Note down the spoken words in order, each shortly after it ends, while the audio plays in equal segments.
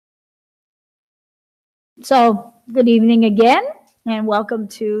So, good evening again, and welcome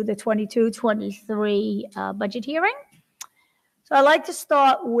to the 22-23 budget hearing. So, I'd like to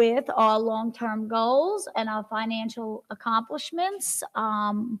start with our long-term goals and our financial accomplishments.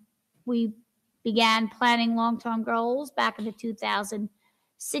 We began planning long-term goals back in the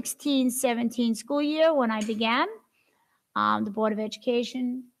 2016-17 school year when I began. The Board of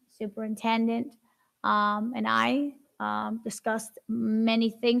Education, Superintendent, and I discussed many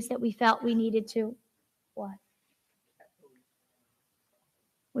things that we felt we needed to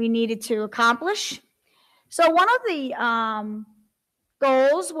accomplish. So one of the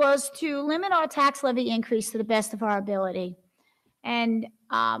goals was to limit our tax levy increase to the best of our ability. And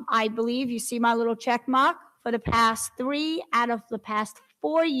I believe you see my little check mark. For the past 3 out of the past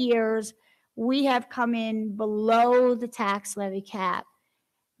 4 years, we have come in below the tax levy cap,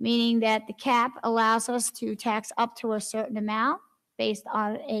 meaning that the cap allows us to tax up to a certain amount based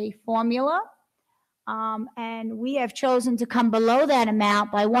on a formula. And we have chosen to come below that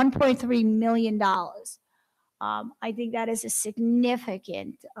amount by $1.3 million. I think that is a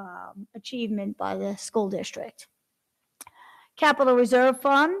significant achievement by the school district. Capital Reserve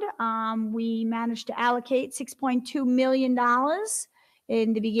Fund, we managed to allocate $6.2 million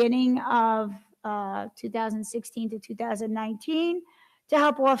in the beginning of 2016 to 2019 to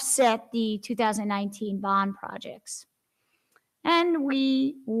help offset the 2019 bond projects. And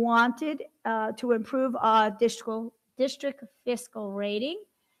we wanted to improve our district fiscal rating.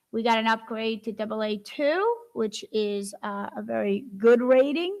 We got an upgrade to AA2, which is a very good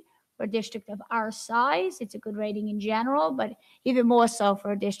rating for a district of our size. It's a good rating in general, but even more so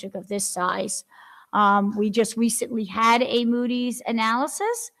for a district of this size. We just recently had a Moody's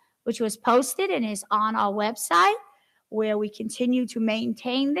analysis, which was posted and is on our website, where we continue to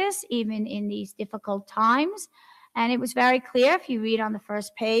maintain this even in these difficult times. And it was very clear, if you read on the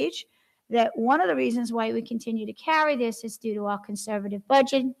first page, that one of the reasons why we continue to carry this is due to our conservative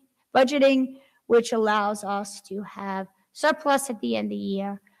budgeting, which allows us to have surplus at the end of the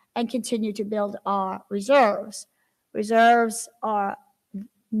year and continue to build our reserves. Reserves are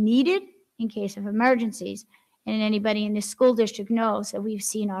needed in case of emergencies. And anybody in this school district knows that we've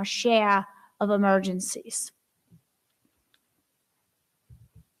seen our share of emergencies.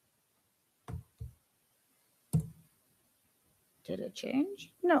 Did it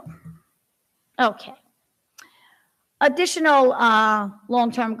change? No. Okay. Additional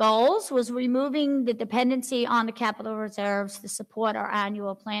long-term goals was removing the dependency on the capital reserves to support our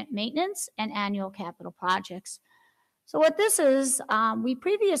annual plant maintenance and annual capital projects. So what this is, we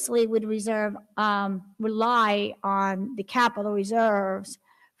previously would rely on the capital reserves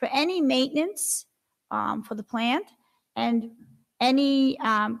for any maintenance for the plant and any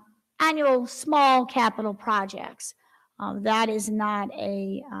annual small capital projects. That is not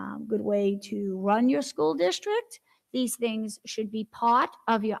a good way to run your school district. These things should be part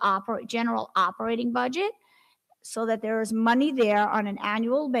of your general operating budget so that there is money there on an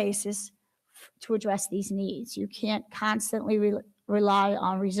annual basis to address these needs. You can't constantly rely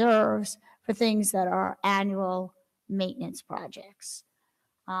on reserves for things that are annual maintenance projects.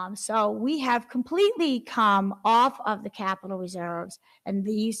 So we have completely come off of the capital reserves, and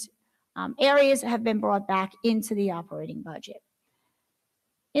these areas have been brought back into the operating budget.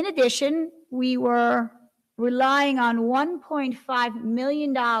 In addition, we were relying on $1.5 million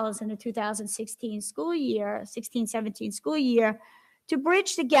in the 2016-17 school year to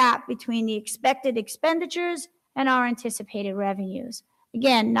bridge the gap between the expected expenditures and our anticipated revenues.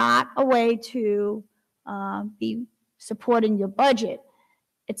 Again, not a way to be supporting your budget.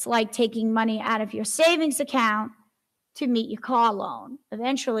 It's like taking money out of your savings account to meet your car loan.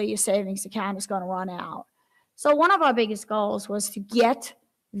 Eventually, your savings account is going to run out. So one of our biggest goals was to get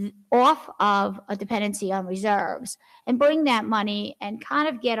off of a dependency on reserves and bring that money and kind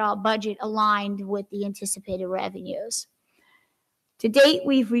of get our budget aligned with the anticipated revenues. To date,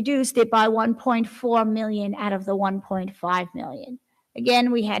 we've reduced it by $1.4 million out of the $1.5 million.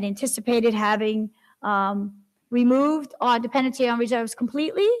 Again, we had anticipated having removed our dependency on reserves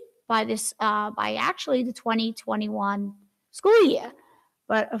completely by actually the 2021 school year.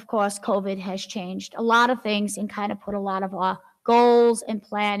 But of course, COVID has changed a lot of things and kind of put a lot of our goals and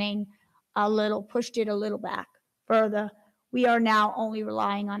planning pushed it a little back further. We are now only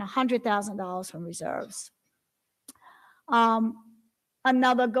relying on $100,000 from reserves.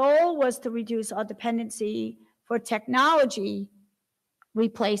 Another goal was to reduce our dependency for technology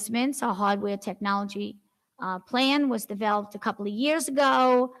replacements. Our hardware technology plan was developed a couple of years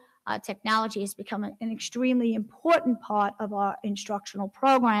ago. Technology has become an extremely important part of our instructional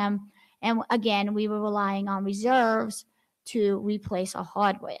program. And again, we were relying on reserves to replace our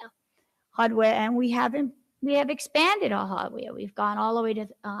hardware. hardware, and we have expanded our hardware. We've gone all the way to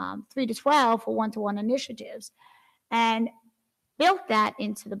 3 to 12 for one-to-one initiatives, and built that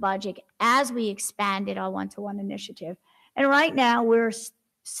into the budget as we expanded our one-to-one initiative. And right now, we're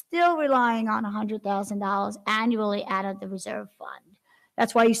still relying on $100,000 annually out of the reserve fund.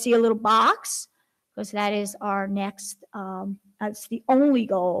 That's why you see a little box, because that is our next, that's the only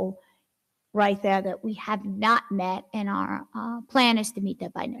goal right there that we have not met, and our plan is to meet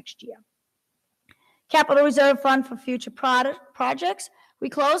that by next year. Capital Reserve Fund for future projects. We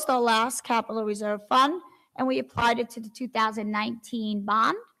closed our last Capital Reserve Fund, and we applied it to the 2019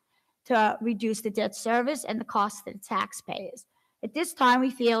 bond to reduce the debt service and the cost to the taxpayers. At this time,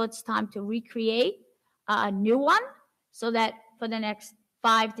 we feel it's time to recreate a new one so that for the next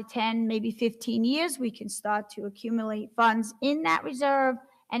 5 to 10, maybe 15 years, we can start to accumulate funds in that reserve.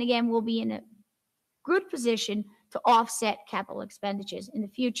 And again, we'll be in a good position to offset capital expenditures in the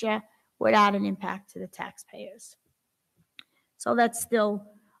future without an impact to the taxpayers. So that's still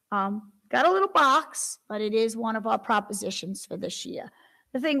got a little box, but it is one of our propositions for this year.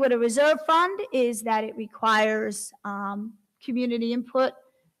 The thing with a reserve fund is that it requires community input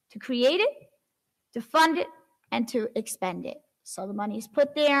to create it, to fund it, and to expend it. So the money is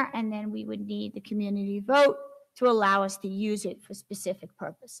put there, and then we would need the community vote to allow us to use it for specific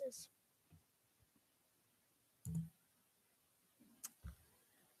purposes.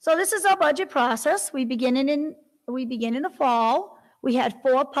 So this is our budget process. We begin in the fall. We had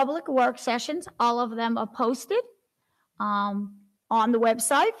 4 public work sessions. All of them are posted on the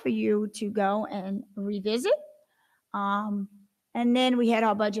website for you to go and revisit. And then we had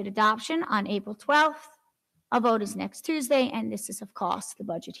our budget adoption on April 12th. Our vote is next Tuesday, and this is, of course, the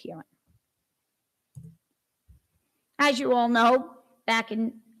budget hearing. As you all know, back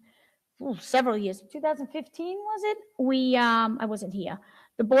in several years, 2015 was it? I wasn't here.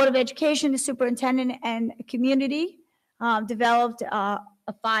 The Board of Education, the superintendent, and community developed a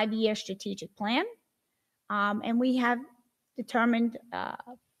 5-year strategic plan, and we have determined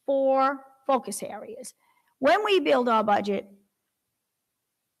 4 focus areas. When we build our budget,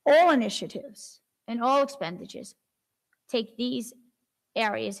 all initiatives and all expenditures take these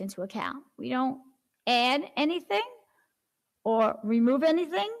areas into account. We don't add anything or remove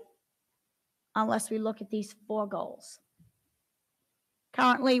anything unless we look at these 4 goals.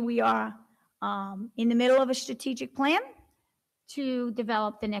 Currently, we are in the middle of a strategic plan to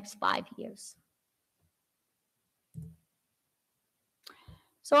develop the next 5 years.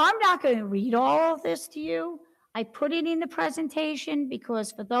 So I'm not going to read all of this to you. I put it in the presentation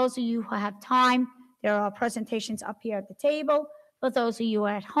because for those of you who have time, there are presentations up here at the table. For those of you who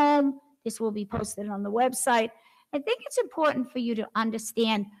are at home, this will be posted on the website. I think it's important for you to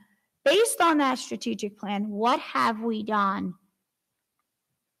understand, based on that strategic plan, what have we done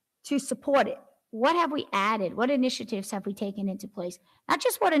to support it? What have we added? What initiatives have we taken into place? Not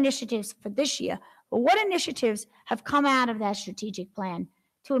just what initiatives for this year, but what initiatives have come out of that strategic plan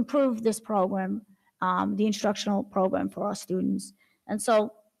to improve this program, the instructional program for our students. And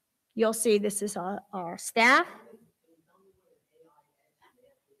so you'll see this is our staff.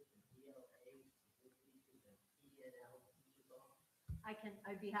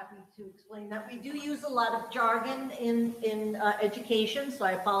 I'd be happy to explain that. We do use a lot of jargon in education, so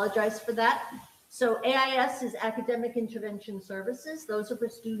I apologize for that. So AIS is Academic Intervention Services. Those are for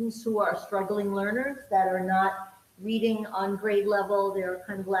students who are struggling learners that are not reading on grade level. They're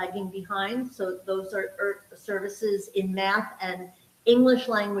kind of lagging behind. So those are services in math and English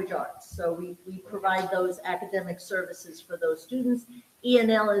language arts. So we provide those academic services for those students.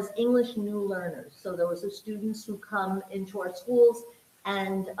 ENL is English New Learners. So those are students who come into our schools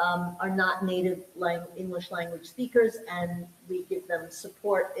and are not native English language speakers, and we give them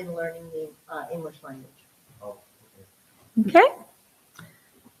support in learning the English language. Oh, okay.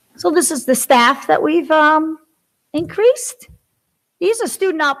 So this is the staff that we've increased. These are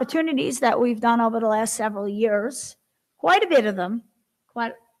student opportunities that we've done over the last several years. Quite a bit of them,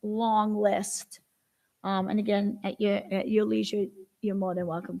 quite a long list. And again, at your leisure, you're more than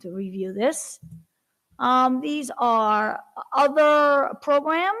welcome to review this. These are other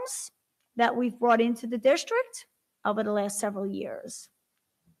programs that we've brought into the district over the last several years.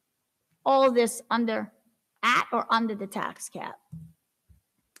 All of this at or under the tax cap.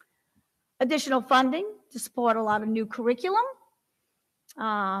 Additional funding to support a lot of new curriculum,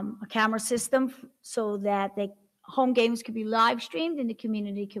 a camera system so that home games can be live streamed and the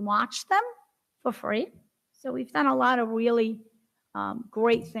community can watch them for free. So we've done a lot of really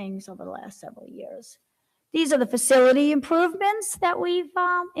great things over the last several years. These are the facility improvements that we've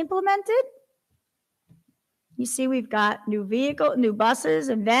implemented. You see we've got new buses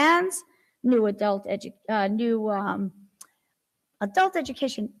and vans. new adult adult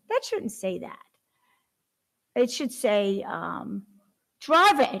education. That shouldn't say that. It should say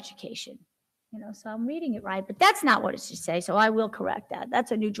driver education. So I'm reading it right, but that's not what it should say. So I will correct that.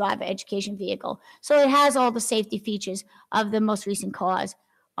 That's a new driver education vehicle. So it has all the safety features of the most recent cars.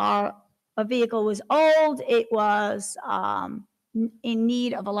 A vehicle was old. It was in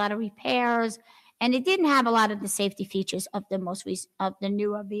need of a lot of repairs, and it didn't have a lot of the safety features of the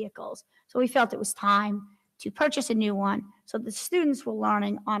newer vehicles. So we felt it was time to purchase a new one, so the students were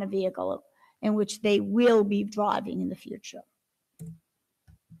learning on a vehicle in which they will be driving in the future.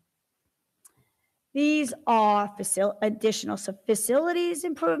 These are additional facilities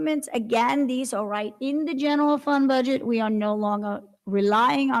improvements. Again, these are right in the general fund budget. We are no longer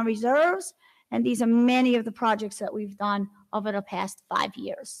relying on reserves, and these are many of the projects that we've done over the past 5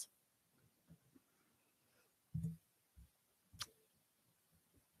 years.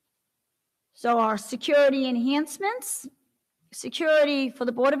 So our security enhancements. Security for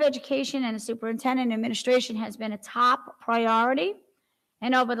the Board of Education and the Superintendent and Administration has been a top priority.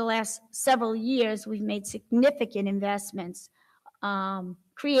 And over the last several years, we've made significant investments,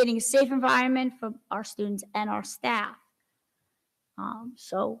 creating a safe environment for our students and our staff.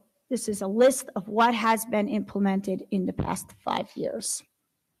 So this is a list of what has been implemented in the past 5 years.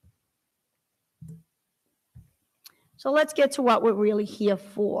 So let's get to what we're really here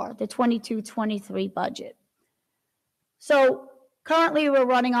for, the 22-23 budget. So currently we're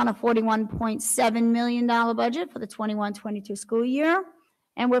running on a $41.7 million budget for the 21-22 school year,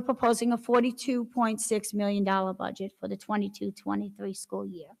 and we're proposing a $42.6 million budget for the 22-23 school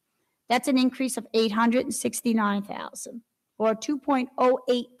year. That's an increase of $869,000, or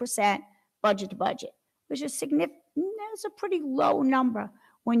 2.08% budget to budget, which is significant. That's a pretty low number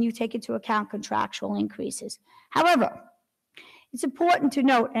when you take into account contractual increases. However, it's important to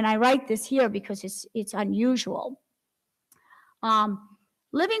note, and I write this here because it's unusual. We had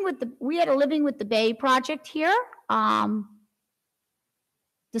a Living with the Bay project here.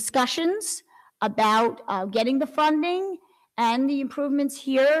 Discussions about getting the funding and the improvements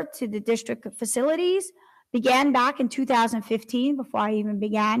here to the district facilities began back in 2015, before I even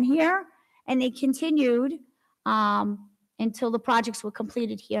began here, and they continued until the projects were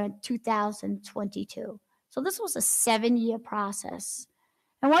completed here in 2022. So this was a 7-year process.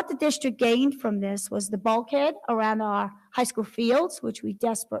 And what the district gained from this was the bulkhead around our high school fields, which we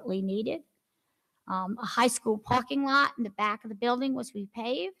desperately needed. A high school parking lot in the back of the building was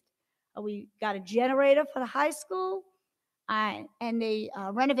repaved. We got a generator for the high school, and they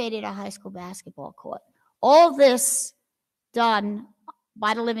renovated our high school basketball court. All this done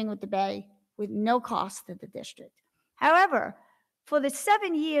by the Living with the Bay with no cost to the district. However, for the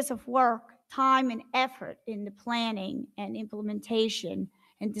 7 years of work, time, and effort in the planning and implementation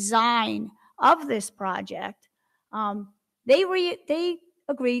and design of this project, they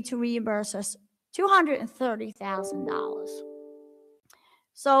agreed to reimburse us $230,000.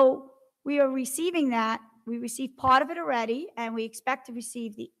 So we are receiving that. We received part of it already, and we expect to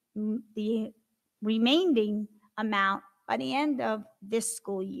receive the remaining amount by the end of this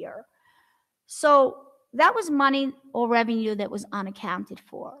school year. So that was money or revenue that was unaccounted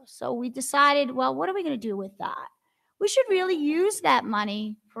for. So we decided, well, what are we going to do with that? We should really use that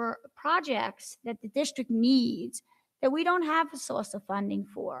money for projects that the district needs that we don't have a source of funding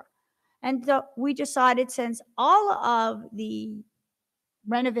for. And we decided, since all of the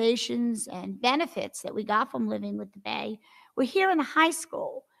renovations and benefits that we got from Living with the Bay were here in the high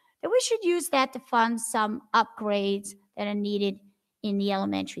school, that we should use that to fund some upgrades that are needed in the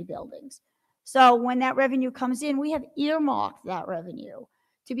elementary buildings. So when that revenue comes in, we have earmarked that revenue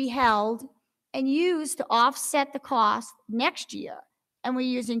to be held and used to offset the cost next year. And we're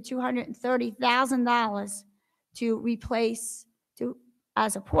using $230,000 to replace,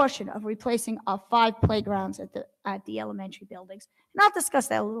 as a portion of replacing our 5 playgrounds at the elementary buildings. And I'll discuss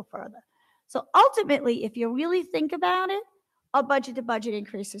that a little further. So ultimately, if you really think about it, our budget to budget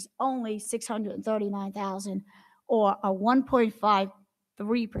increase is only $639,000, or a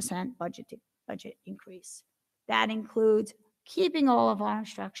 1.53% budget to budget increase. That includes keeping all of our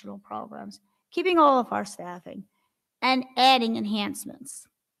instructional programs, keeping all of our staffing, and adding enhancements.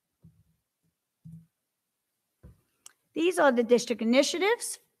 These are the district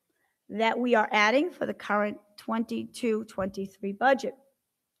initiatives that we are adding for the current 22-23 budget.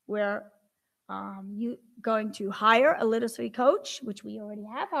 We're going to hire a literacy coach, which we already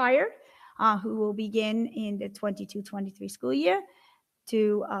have hired, who will begin in the 22-23 school year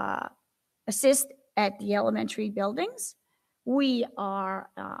to assist at the elementary buildings. We are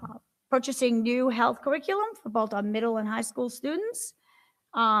purchasing new health curriculum for both our middle and high school students.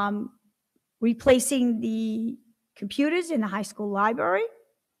 replacing the computers in the high school library.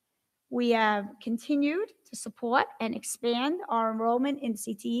 We have continued to support and expand our enrollment in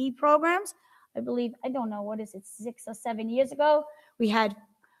CTE programs. I believe, I don't know, what is it, 6 or 7 years ago, we had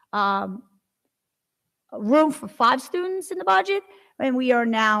room for 5 students in the budget, and we are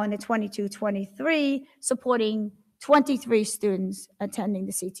now in the 22-23 supporting 23 students attending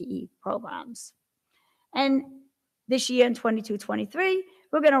the CTE programs. And this year in 22-23,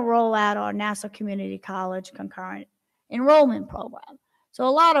 we're going to roll out our Nassau Community College concurrent enrollment program. So a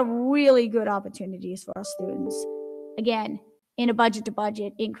lot of really good opportunities for our students. Again, in a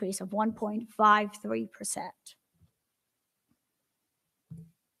budget-to-budget increase of 1.53%.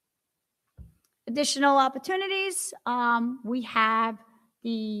 Additional opportunities, we have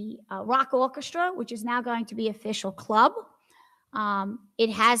the Rock Orchestra, which is now going to be official club.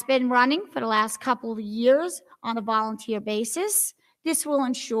 It has been running for the last couple of years on a volunteer basis. This will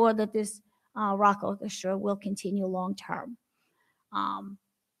ensure that this Rock Orchestra will continue long term.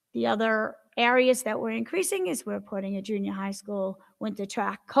 The other areas that we're increasing is we're putting a junior high school winter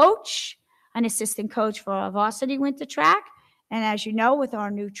track coach, an assistant coach for our varsity winter track. And as you know, with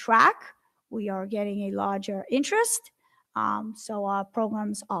our new track, we are getting a larger interest. So our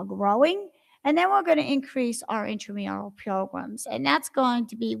programs are growing. And then we're going to increase our intramural programs. And that's going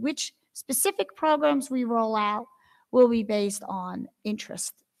to be which specific programs we roll out will be based on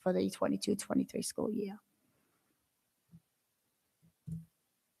interest for the 22-23 school year.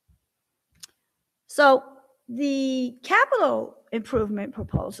 So the capital improvement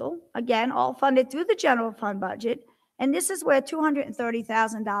proposal, again, all funded through the general fund budget, and this is where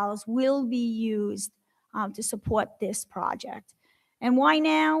 $230,000 will be used to support this project. And why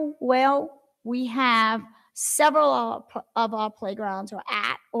now? Well, we have several of our playgrounds are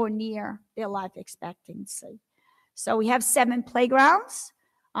at or near their life expectancy. So we have 7 playgrounds.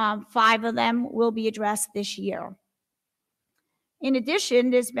 5 of them will be addressed this year. In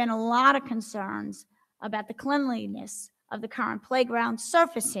addition, there's been a lot of concerns about the cleanliness of the current playground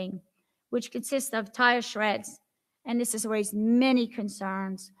surfacing, which consists of tire shreds, and this has raised many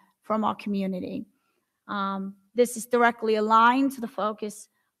concerns from our community. This is directly aligned to the focus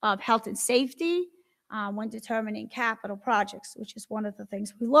of health and safety when determining capital projects, which is one of the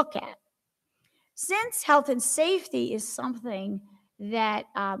things we look at. Since health and safety is something that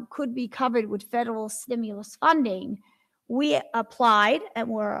could be covered with federal stimulus funding, we applied and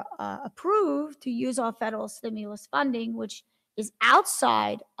were approved to use our federal stimulus funding, which is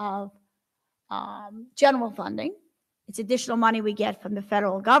outside of general funding. It's additional money we get from the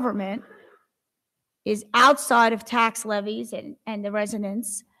federal government, is outside of tax levies and the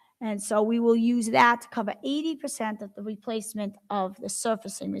residents. And so we will use that to cover 80% of the replacement of the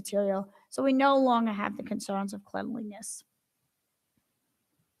surfacing material. So we no longer have the concerns of cleanliness.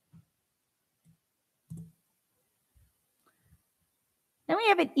 Then we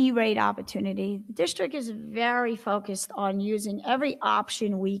have an E-rate opportunity. The district is very focused on using every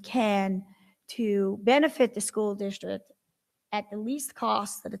option we can to benefit the school district at the least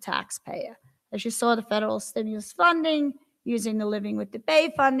cost to the taxpayer. As you saw, the federal stimulus funding, using the Living with the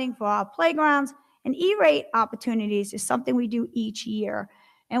Bay funding for our playgrounds, and E-rate opportunities is something we do each year.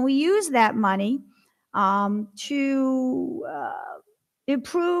 And we use that money to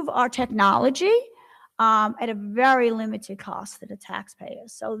improve our technology at a very limited cost to the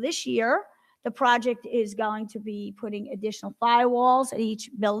taxpayers. So this year, the project is going to be putting additional firewalls at each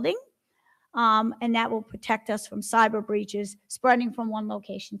building, and that will protect us from cyber breaches spreading from one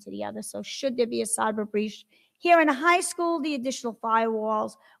location to the other. So should there be a cyber breach here in a high school, the additional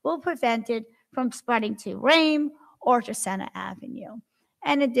firewalls will prevent it from spreading to Rame or to Center Avenue.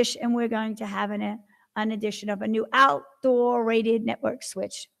 In addition, we're going to have an addition of a new outdoor rated network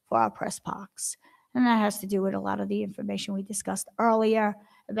switch for our press box. And that has to do with a lot of the information we discussed earlier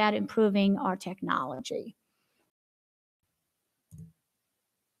about improving our technology.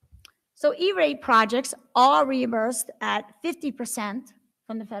 So E-rate projects are reimbursed at 50%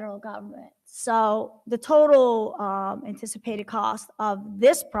 from the federal government. So the total anticipated cost of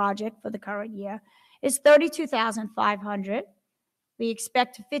this project for the current year is $32,500. We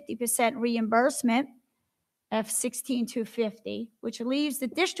expect a 50% reimbursement of $16,250, which leaves the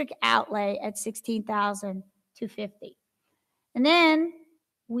district outlay at $16,250. And then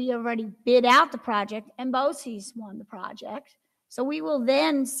we already bid out the project, and BOCES won the project. So we will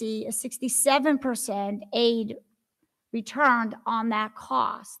then see a 67% aid returned on that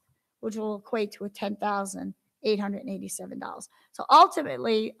cost, which will equate to a $10,887. So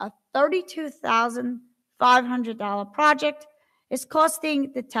ultimately, a $32,500 project is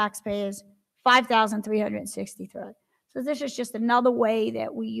costing the taxpayers $5,363. So this is just another way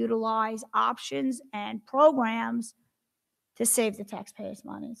that we utilize options and programs to save the taxpayers'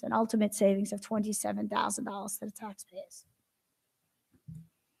 money. It's an ultimate savings of $27,000 to the taxpayers.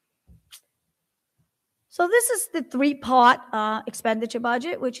 So this is the three-part expenditure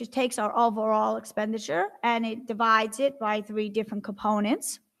budget, which takes our overall expenditure and it divides it by three different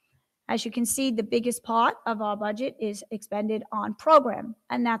components. As you can see, the biggest part of our budget is expended on program,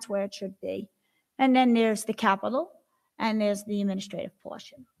 and that's where it should be. And then there's the capital, and there's the administrative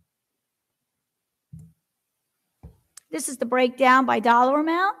portion. This is the breakdown by dollar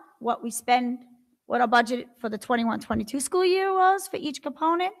amount, what we spend, what our budget for the 21-22 school year was for each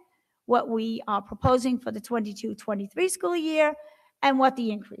component, what we are proposing for the 22-23 school year, and what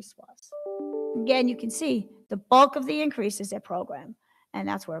the increase was. Again, you can see the bulk of the increase is at program, and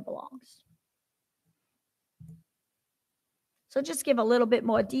that's where it belongs. So just give a little bit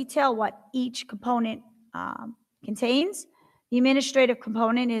more detail what each component contains. The administrative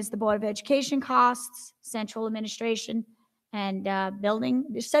component is the Board of Education costs, central administration, and building,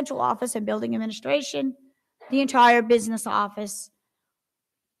 the central office and building administration, the entire business office,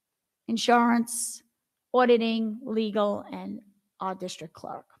 insurance, auditing, legal, and our district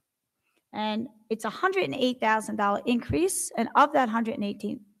clerk. And it's a $108,000 increase, and of that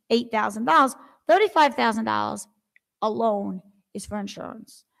 $108,000, $35,000 alone is for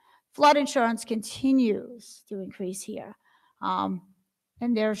insurance. Flood insurance continues to increase here, and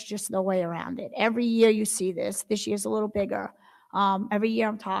there's just no way around it. Every year you see this. This year's a little bigger. Every year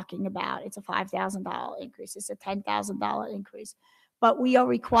I'm talking about it's a $5,000 increase. It's a $10,000 increase. But we are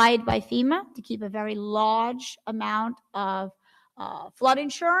required by FEMA to keep a very large amount of flood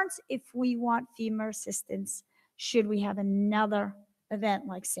insurance if we want FEMA assistance should we have another event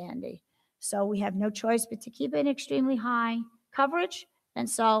like Sandy. So we have no choice but to keep an extremely high coverage. And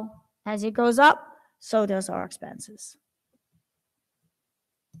so as it goes up, so does our expenses.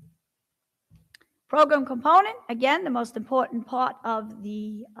 Program component, again, the most important part of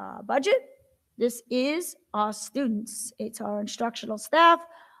the budget. This is our students. It's our instructional staff,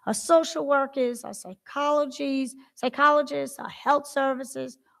 our social workers, our psychologists, our health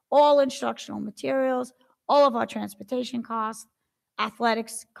services, all instructional materials, all of our transportation costs,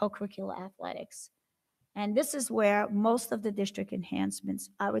 athletics, co-curricular athletics. And this is where most of the district enhancements,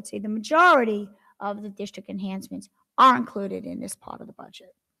 I would say the majority of the district enhancements are included in this part of the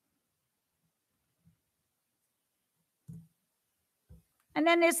budget. And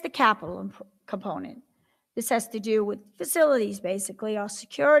then there's the capital component. This has to do with facilities, basically, our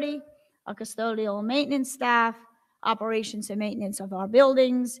security, our custodial and maintenance staff, operations and maintenance of our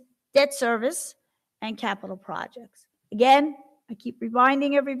buildings, debt service, and capital projects. Again, I keep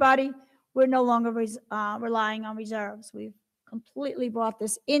reminding everybody, we're no longer relying on reserves. We've completely brought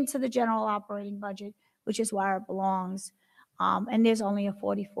this into the general operating budget, which is where it belongs. And there's only a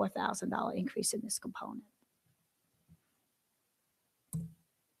 $44,000 increase in this component.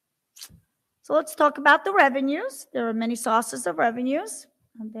 So let's talk about the revenues. There are many sources of revenues,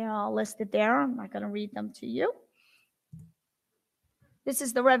 and they're all listed there. I'm not going to read them to you. This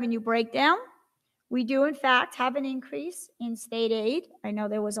is the revenue breakdown. We do, in fact, have an increase in state aid. I know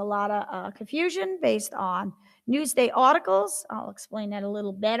there was a lot of confusion based on Newsday articles. I'll explain that a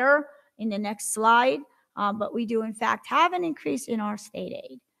little better in the next slide. But we do, in fact, have an increase in our state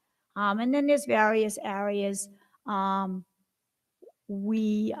aid. And then there's various areas.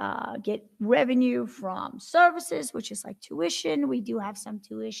 We get revenue from services, which is like tuition. We do have some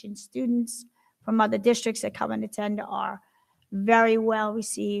tuition students from other districts that come and attend our very well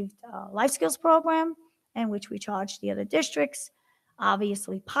received life skills program, in which we charge the other districts.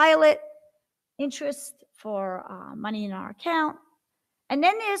 Obviously, pilot interest for money in our account. And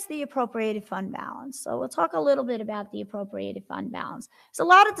then there's the appropriated fund balance. So we'll talk a little bit about the appropriated fund balance. There's a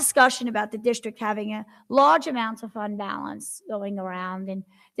lot of discussion about the district having a large amount of fund balance going around. And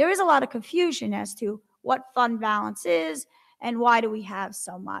there is a lot of confusion as to what fund balance is and why do we have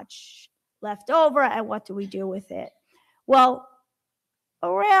so much left over and what do we do with it. Well,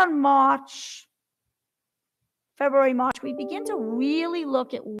 around February, March, we begin to really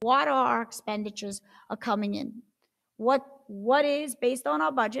look at what our expenditures are coming in. What is based on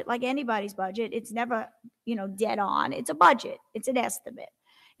our budget, like anybody's budget, it's never, dead on. It's a budget. It's an estimate.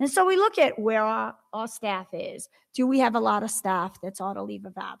 And so we look at where our staff is. Do we have a lot of staff that's on a leave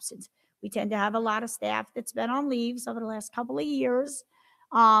of absence? We tend to have a lot of staff that's been on leaves over the last couple of years.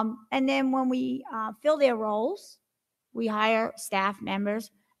 And then when we fill their roles, we hire staff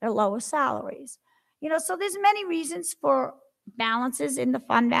members at lower salaries. So there's many reasons for balances in the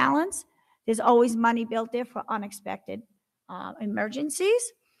fund balance. There's always money built there for unexpected emergencies.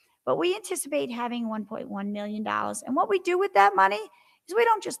 but we anticipate having $1.1 million. And what we do with that money is we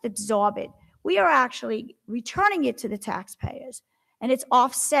don't just absorb it. We are actually returning it to the taxpayers, and it's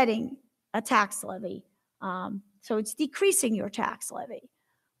offsetting a tax levy. So it's decreasing your tax levy.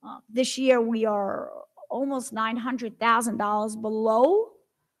 This year, we are almost $900,000 below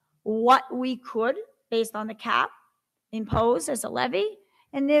what we could, based on the cap, impose as a levy,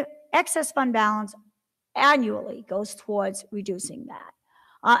 and the excess fund balance annually goes towards reducing that.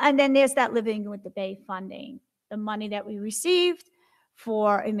 And then there's that Living with the Bay funding, the money that we received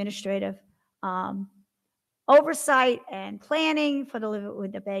for administrative oversight and planning for the Living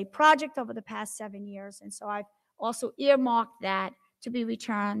with the Bay project over the past 7 years. And so I've also earmarked that to be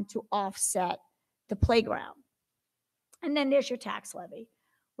returned to offset the playground. And then there's your tax levy,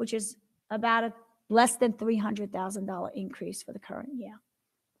 which is about a less than $300,000 increase for the current year.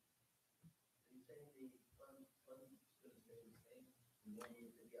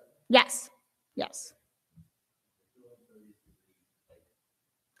 Yes, yes.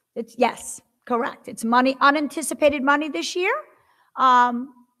 It's, yes, correct. It's money, unanticipated money this year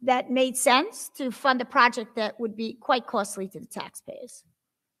that made sense to fund a project that would be quite costly to the taxpayers.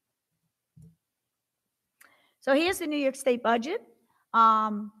 So here's the New York State budget.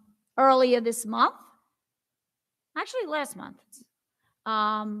 Earlier this month, actually last month,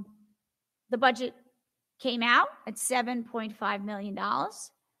 the budget came out at $7.5 million.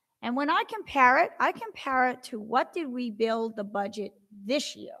 And when I compare it to what did we build the budget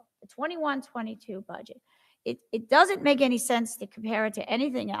this year, the 21-22 budget. It doesn't make any sense to compare it to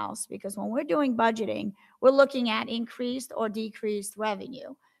anything else, because when we're doing budgeting, we're looking at increased or decreased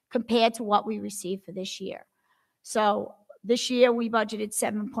revenue compared to what we received for this year. So this year we budgeted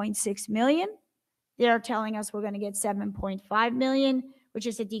 $7.6 million. They're telling us we're going to get $7.5 million, which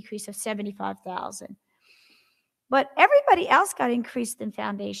is a decrease of $75,000. But everybody else got increased in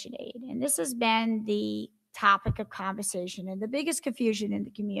foundation aid. And this has been the topic of conversation and the biggest confusion in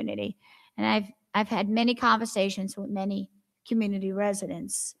the community. And I've had many conversations with many community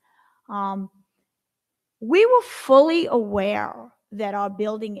residents. We were fully aware that our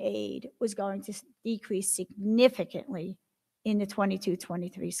building aid was going to decrease significantly in the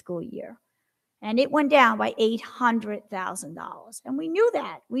 22-23 school year. And it went down by $800,000. And we knew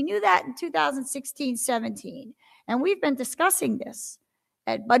that. We knew that in 2016-17. And we've been discussing this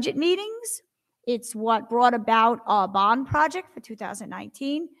at budget meetings. It's what brought about our bond project for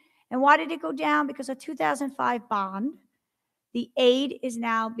 2019. And why did it go down? Because a 2005 bond, the aid is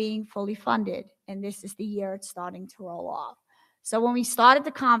now being fully funded. And this is the year it's starting to roll off. So when we started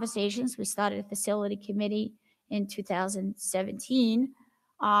the conversations, we started a facility committee in 2017.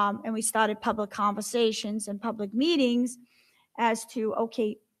 And we started public conversations and public meetings as to,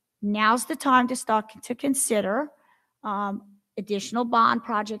 okay, now's the time to start to consider additional bond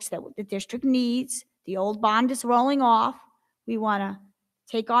projects that the district needs. The old bond is rolling off. We want to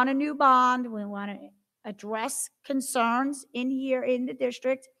take on a new bond. We want to address concerns in here in the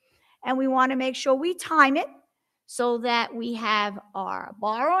district. And we want to make sure we time it so that we have our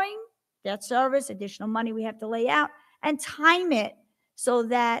borrowing, debt service, additional money we have to lay out, and time it so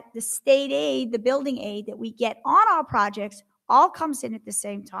that the state aid, the building aid that we get on our projects all comes in at the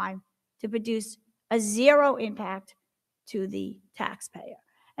same time to produce a zero impact to the taxpayer.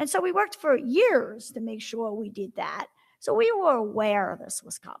 And so we worked for years to make sure we did that. So we were aware this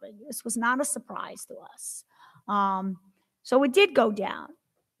was coming. This was not a surprise to us. So it did go down.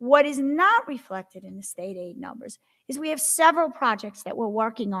 What is not reflected in the state aid numbers is we have several projects that we're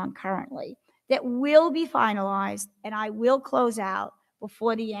working on currently that will be finalized, and I will close out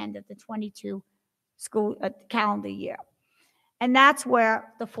before the end of the 22 school calendar year. And that's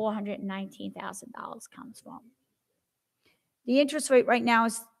where the $419,000 comes from. The interest rate right now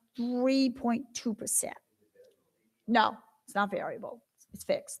is 3.2%. No, it's not variable. It's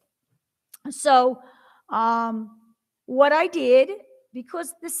fixed. So what I did,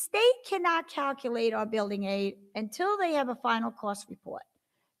 because the state cannot calculate our building aid until they have a final cost report.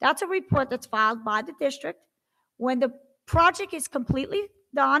 That's a report that's filed by the district. When the project is completely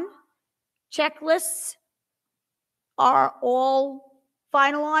done, checklists are all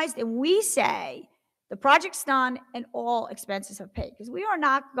finalized, and we say the project's done and all expenses are paid, because we are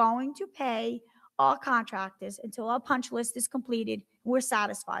not going to pay our contractors until our punch list is completed and we're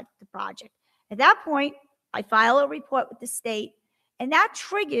satisfied with the project. At that point, I file a report with the state, and that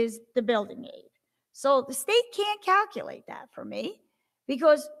triggers the building aid. So the state can't calculate that for me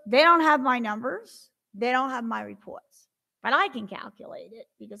because they don't have my numbers, they don't have my reports. But I can calculate it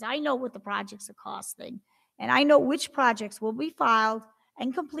because I know what the projects are costing, and I know which projects will be filed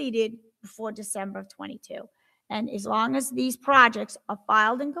and completed before December of 22. And as long as these projects are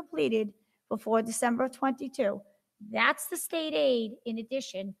filed and completed before December of 22, that's the state aid in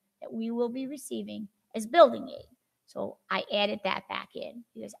addition that we will be receiving as building aid. So I added that back in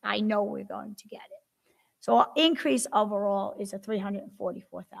because I know we're going to get it. So our increase overall is a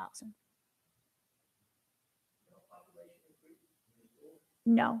 344,000.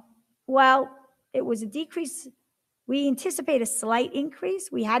 No. Well, it was a decrease. We anticipate a slight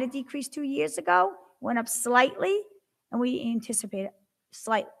increase. We had a decrease 2 years ago, went up slightly, and we anticipate a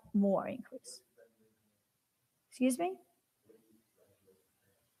slight more increase. Excuse me?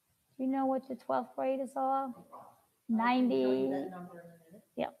 Do you know what the 12th graders are? 90.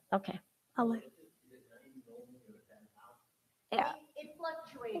 Yeah, okay. I'll let. Yeah. It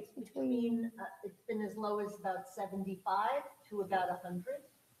fluctuates between, it's been as low as about 75 to about 100.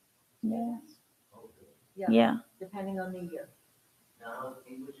 Yeah. Yeah, depending on the year. Now,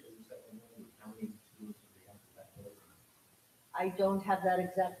 English is the second language. How many students do we have in that program? I don't have that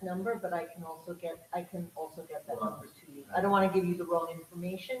exact number, but I can also get that number to you. I don't want to give you the wrong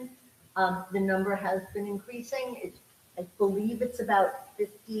information. The number has been increasing. I believe it's about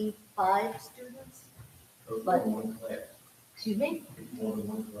 55 students. So it's But- more than one class. Excuse me? It's more than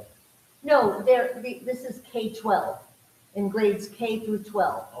one class. No, this is K-12. In grades K through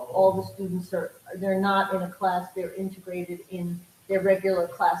 12, all the students they're not in a class, they're integrated in their regular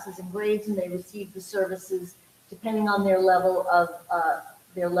classes and grades, and they receive the services depending on their level of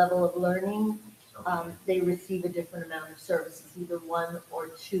learning. They receive a different amount of services, either 1 or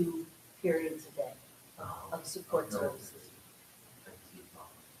 2 periods a day of support services.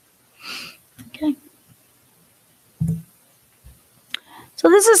 Okay. So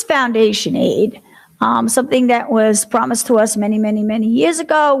this is foundation aid, something that was promised to us many, many, many years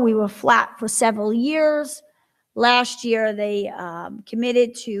ago. We were flat for several years. Last year, they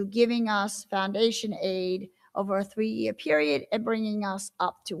committed to giving us foundation aid over a 3-year period and bringing us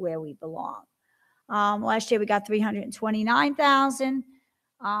up to where we belong. Last year, we got $329,000.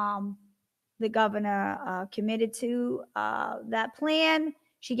 The governor committed to that plan.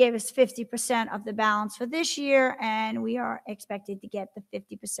 She gave us 50% of the balance for this year, and we are expected to get the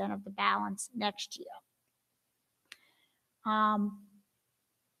 50% of the balance next year.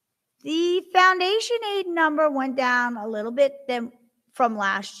 The foundation aid number went down a little bit from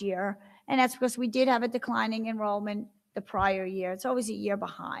last year, and that's because we did have a declining enrollment the prior year. It's always a year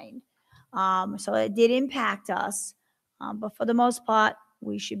behind. So it did impact us, but for the most part,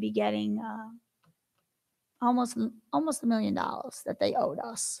 we should be getting almost $1 million that they owed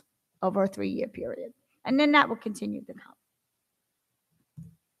us over a 3-year period. And then that will continue to come.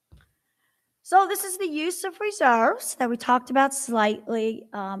 So this is the use of reserves that we talked about slightly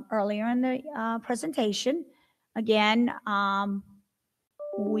earlier in the presentation. Again,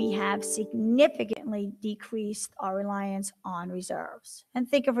 we have significantly decreased our reliance on reserves. And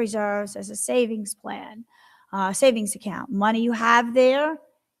think of reserves as a savings plan, savings account. Money you have there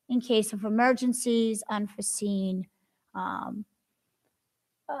in case of emergencies, unforeseen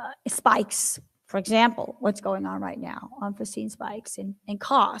spikes. For example, what's going on right now, unforeseen spikes in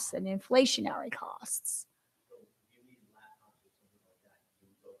costs and inflationary costs.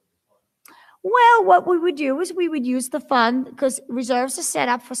 Well, what we would do is we would use the fund because reserves are set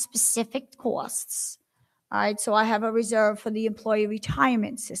up for specific costs. All right, so I have a reserve for the employee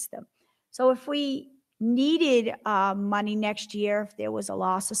retirement system. So if we needed money next year, if there was a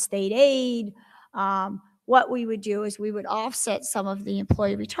loss of state aid, what we would do is we would offset some of the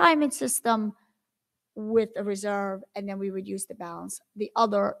employee retirement system with a reserve, and then we would use the balance, the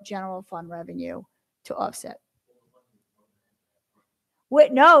other general fund revenue to offset.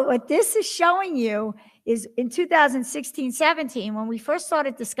 What this is showing you is in 2016-17, when we first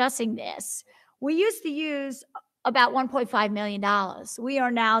started discussing this, we used to use about $1.5 million. We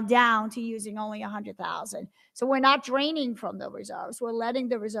are now down to using only $100,000. So we're not draining from the reserves. We're letting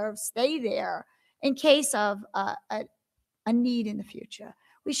the reserves stay there in case of a need in the future.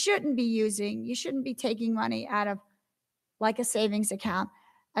 You shouldn't be taking money out of like a savings account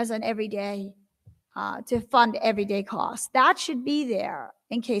as an everyday, to fund everyday costs. That should be there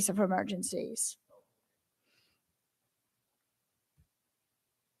in case of emergencies.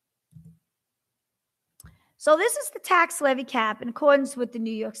 So this is the tax levy cap in accordance with the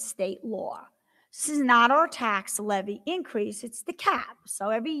New York State law. This is not our tax levy increase, it's the cap. So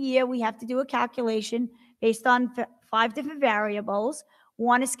every year we have to do a calculation based on 5 different variables.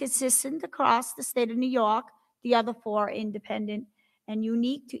 One is consistent across the state of New York, the other 4 are independent and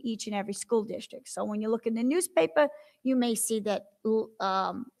unique to each and every school district. So when you look in the newspaper, you may see that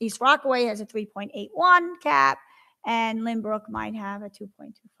East Rockaway has a 3.81 cap and Lynbrook might have a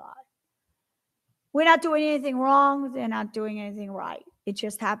 2.25. We're not doing anything wrong. They're not doing anything right. It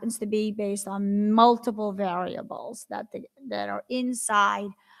just happens to be based on multiple variables that are inside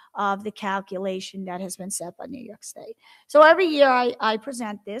of the calculation that has been set by New York State. So every year I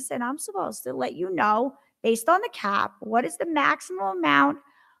present this, and I'm supposed to let you know, based on the cap, what is the maximum amount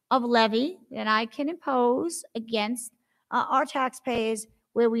of levy that I can impose against our taxpayers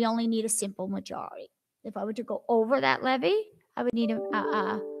where we only need a simple majority. If I were to go over that levy, I would need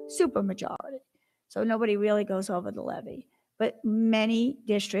a super majority. So nobody really goes over the levy. But many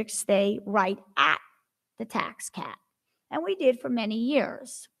districts stay right at the tax cap. And we did for many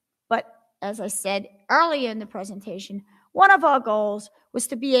years. But as I said earlier in the presentation, one of our goals was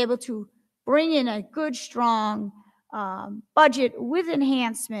to be able to bring in a good, strong budget with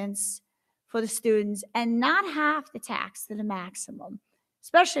enhancements for the students and not have to tax to the maximum,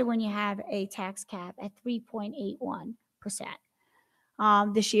 especially when you have a tax cap at 3.81%.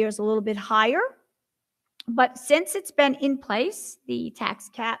 This year is a little bit higher, but since it's been in place, the tax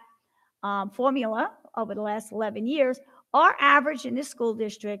cap formula over the last 11 years, our average in this school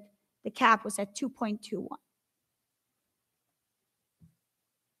district, the cap was at 2.21.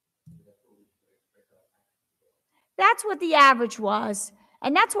 That's what the average was,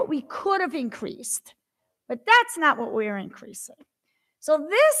 and that's what we could have increased, but that's not what we're increasing. So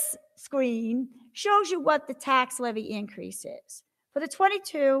this screen shows you what the tax levy increase is. For the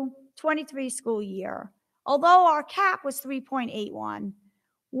 22-23 school year, although our cap was 3.81,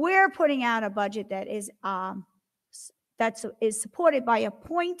 we're putting out a budget that is supported by a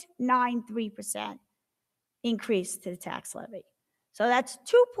 0.93% increase to the tax levy. So that's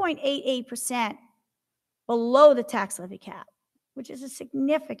 2.88% below the tax levy cap, which is a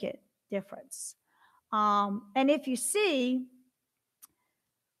significant difference. And if you see,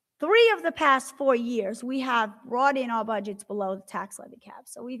 3 of the past 4 years, we have brought in our budgets below the tax levy cap.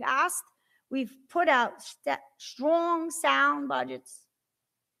 So we've put out strong, sound budgets,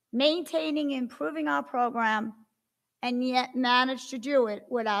 maintaining, improving our program, and yet managed to do it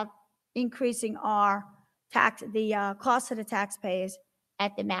without increasing our the cost of the taxpayers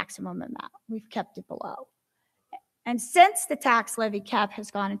at the maximum amount. We've kept it below. And since the tax levy cap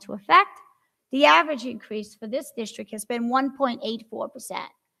has gone into effect, the average increase for this district has been 1.84%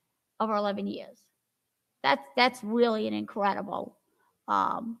 over 11 years. That's really an incredible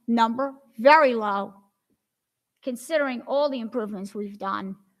number, very low, considering all the improvements we've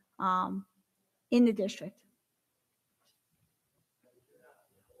done in the district.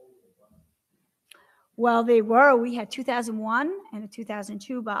 Well, we had 2001 and a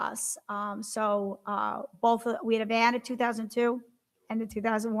 2002 bus. We had a van at 2002 and the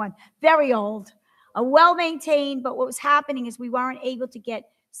 2001, very old, well-maintained, but what was happening is we weren't able to get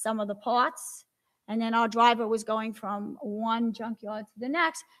some of the parts, and then our driver was going from one junkyard to the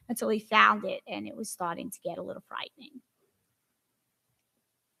next until he found it, and it was starting to get a little frightening.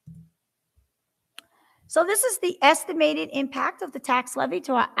 So this is the estimated impact of the tax levy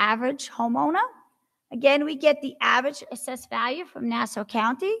to our average homeowner. Again, we get the average assessed value from Nassau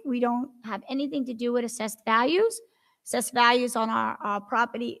County. We don't have anything to do with assessed values. Assessed values on our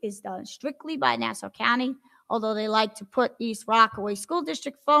property is done strictly by Nassau County, although they like to put East Rockaway School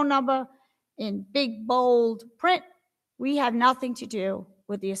District phone number in big, bold print. We have nothing to do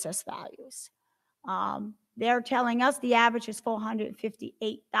with the assessed values. They're telling us the average is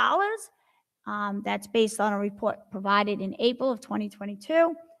 $458. That's based on a report provided in April of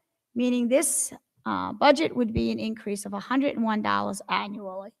 2022, meaning this budget would be an increase of $101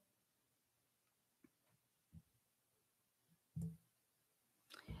 annually.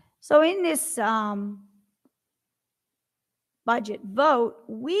 So in this budget vote,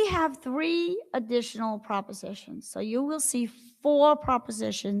 we have 3 additional propositions. So you will see 4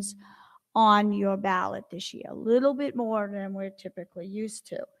 propositions on your ballot this year, a little bit more than we're typically used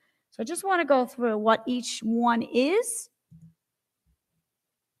to. So I just want to go through what each one is.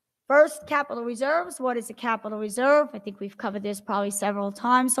 First, capital reserves. What is a capital reserve? I think we've covered this probably several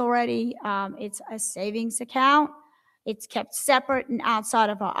times already. It's a savings account. It's kept separate and outside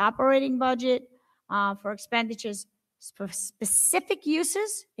of our operating budget for expenditures for specific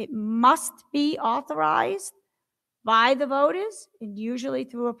uses. It must be authorized by the voters, and usually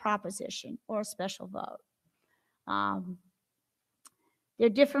through a proposition or a special vote. They're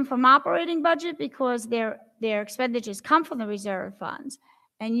different from operating budget because their expenditures come from the reserve funds,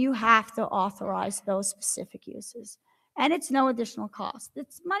 and you have to authorize those specific uses. And it's no additional cost.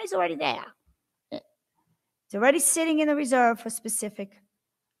 Money's already there. It's already sitting in the reserve for specific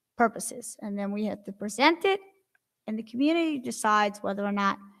purposes. And then we have to present it, and the community decides whether or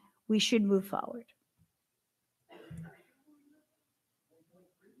not we should move forward.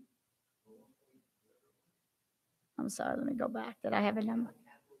 I'm sorry, let me go back. Did I have a number?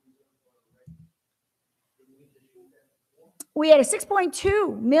 We had a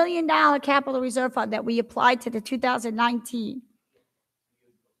 $6.2 million capital reserve fund that we applied to the 2019.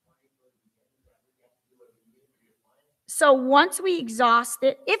 So once we exhaust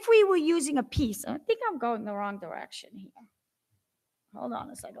it, if we were using a piece, I think I'm going the wrong direction here. Hold on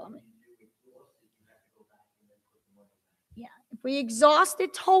a second. Let me. Yeah, if we exhaust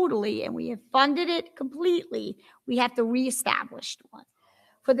it totally and we have funded it completely, we have to reestablish one.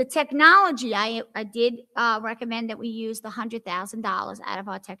 For the technology, I did recommend that we use the $100,000 out of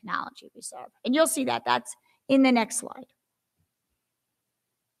our technology reserve. And you'll see that that's in the next slide.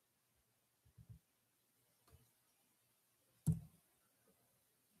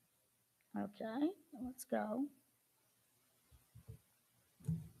 Okay, let's go.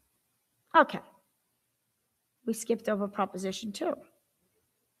 Okay. We skipped over Proposition 2.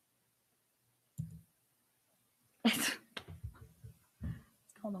 It's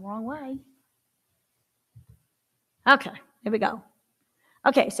going the wrong way. Okay, here we go.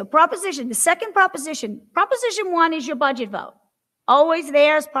 Okay, so the second proposition, Proposition 1 is your budget vote. Always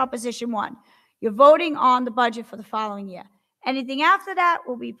there is Proposition 1. You're voting on the budget for the following year. Anything after that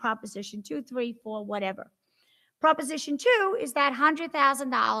will be Proposition 2, 3, 4, whatever. Proposition 2 is that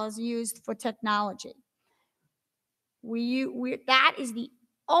 $100,000 used for technology. That is the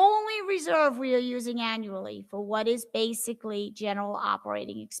only reserve we are using annually for what is basically general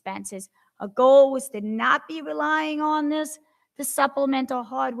operating expenses. Our goal was to not be relying on this to supplement our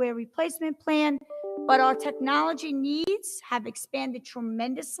hardware replacement plan, but our technology needs have expanded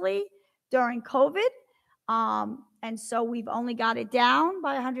tremendously during COVID. And so we've only got it down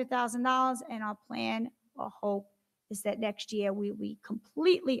by $100,000, and our plan or hope is that next year we will be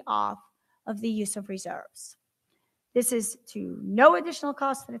completely off of the use of reserves. This is to no additional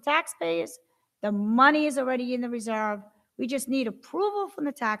cost to the taxpayers. The money is already in the reserve. We just need approval from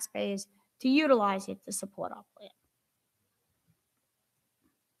the taxpayers to utilize it to support our plan.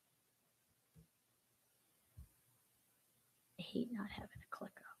 I hate not having a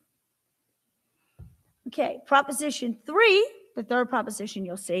clicker. Okay, Proposition 3, the third proposition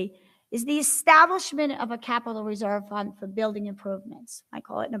you'll see, is the establishment of a capital reserve fund for building improvements. I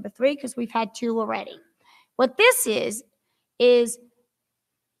call it number 3 because we've had 2 already. What this is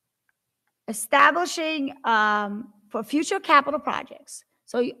establishing for future capital projects.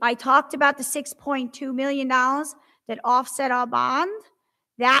 So I talked about the $6.2 million that offset our bond.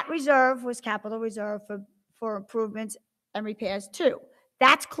 That reserve was capital reserve for improvements and repairs too.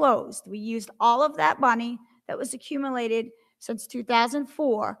 That's closed. We used all of that money that was accumulated since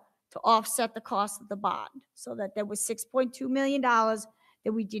 2004 to offset the cost of the bond, so that there was $6.2 million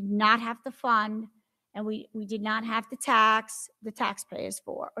that we did not have to fund, and we did not have to tax the taxpayers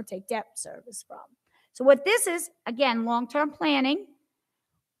for or take debt service from. So what this is, again, long-term planning.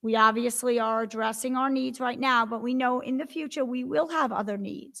 We obviously are addressing our needs right now, but we know in the future we will have other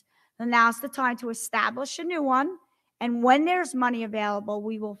needs. And now's the time to establish a new one, and when there's money available,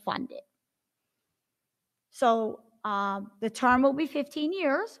 we will fund it. So the term will be 15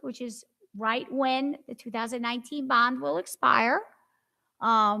 years, which is right when the 2019 bond will expire.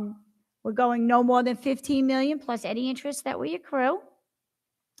 We're going no more than $15 million plus any interest that we accrue.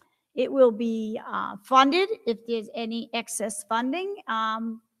 It will be funded if there's any excess funding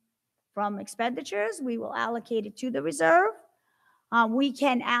from expenditures. We will allocate it to the reserve. We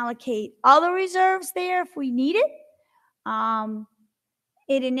can allocate other reserves there if we need it.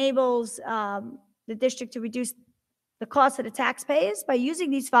 It enables the district to reduce the cost of the taxpayers by using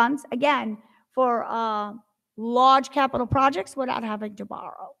these funds, again, for large capital projects without having to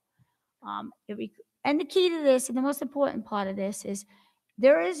borrow. And the key to this, and the most important part of this, is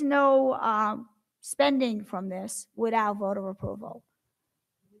there is no spending from this without voter approval.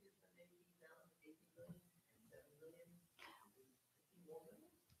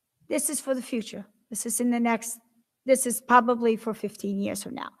 This is for the future. This is probably for 15 years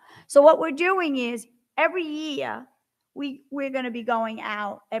from now. So what we're doing is every year, we're going to be going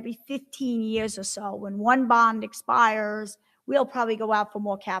out every 15 years or so. When one bond expires, we'll probably go out for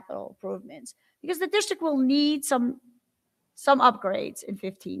more capital improvements because the district will need some upgrades in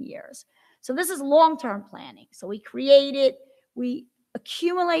 15 years. So this is long-term planning. So we create it, we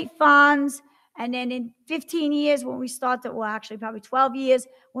accumulate funds, and then in 15 years when we start to, well, actually probably 12 years,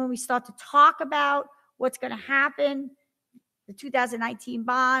 when we start to talk about what's going to happen, the 2019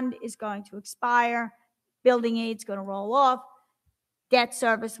 bond is going to expire, building aid's going to roll off, debt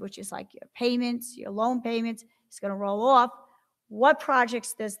service, which is like your payments, your loan payments, is going to roll off. What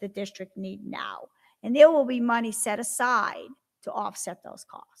projects does the district need now? And there will be money set aside to offset those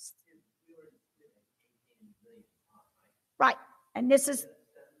costs. Right. And this is,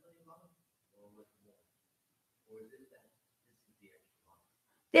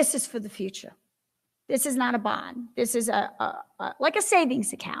 this is for the future. This is not a bond. This is like a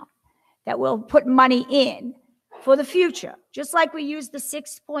savings account that will put money in for the future. Just like we used the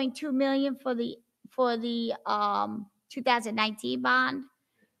 6.2 million for the 2019 bond.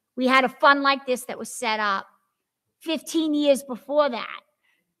 We had a fund like this that was set up 15 years before that.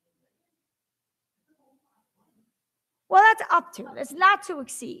 Well, that's up to. That's not to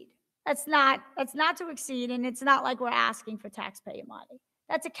exceed. That's not to exceed, and it's not like we're asking for taxpayer money.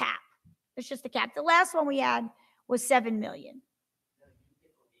 That's a cap. It's just a cap. The last one we had was 7 million.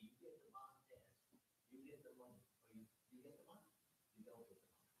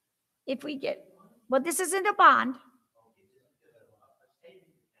 If we get, well, this isn't a bond.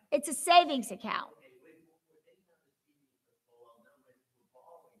 It's a savings account.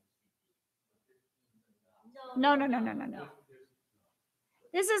 No.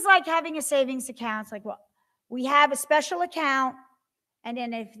 This is like having a savings account. It's like, well, we have a special account, and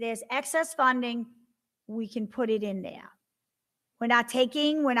then if there's excess funding, we can put it in there. We're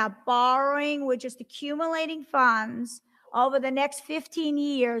not borrowing, we're just accumulating funds over the next 15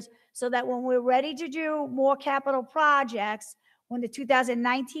 years so that when we're ready to do more capital projects, when the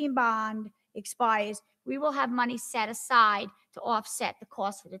 2019 bond expires, we will have money set aside to offset the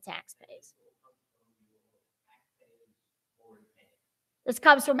cost for the taxpayers. This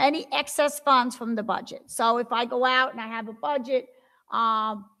comes from any excess funds from the budget. So if I go out and I have a budget,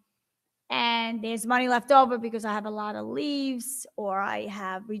 and there's money left over because I have a lot of leaves or I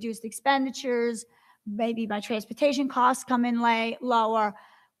have reduced expenditures, maybe my transportation costs come in lower,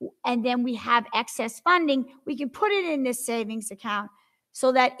 and then we have excess funding, we can put it in this savings account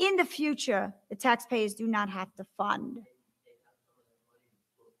so that in the future, the taxpayers do not have to fund.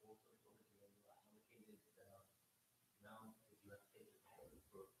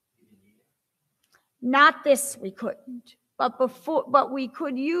 Not this, we couldn't. But we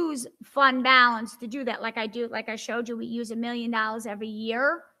could use fund balance to do that. Like I showed you, we use $1 million every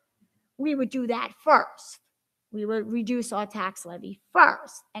year. We would do that first. We would reduce our tax levy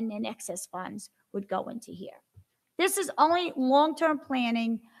first, and then excess funds would go into here. This is only long-term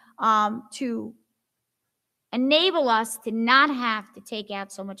planning to enable us to not have to take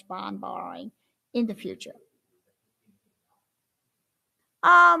out so much bond borrowing in the future.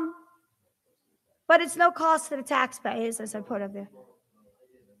 But it's no cost to the taxpayers, as I put up there.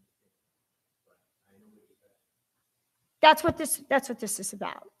 That's what this is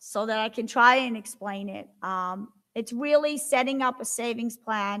about, so that I can try and explain it. It's really setting up a savings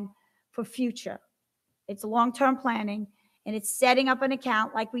plan for future. It's long-term planning, and it's setting up an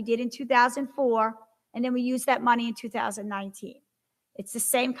account like we did in 2004, and then we used that money in 2019. It's the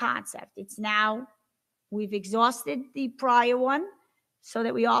same concept. It's now we've exhausted the prior one, so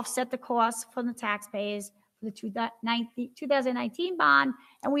that we offset the costs from the taxpayers for the 2019 bond,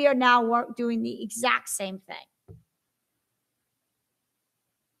 and we are now doing the exact same thing.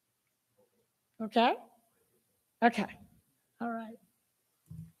 Okay? Okay. All right.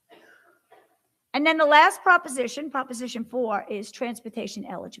 And then the last proposition, Proposition 4, is transportation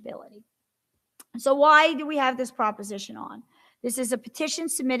eligibility. So why do we have this proposition on? This is a petition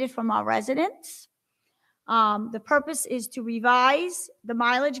submitted from our residents. The purpose is to revise the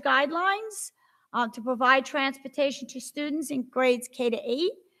mileage guidelines to provide transportation to students in grades K to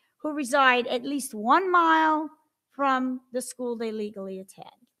 8 who reside at least 1 mile from the school they legally attend.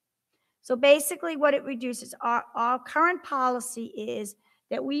 So basically what it reduces, our current policy is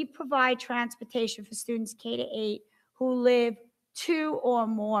that we provide transportation for students K to 8 who live 2 or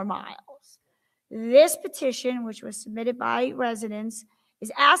more miles. This petition, which was submitted by residents,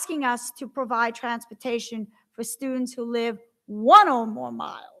 is asking us to provide transportation for students who live 1 or more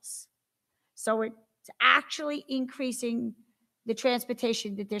miles. So it's actually increasing the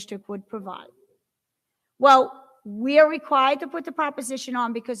transportation the district would provide. Well, we are required to put the proposition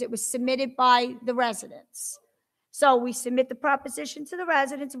on because it was submitted by the residents. So we submit the proposition to the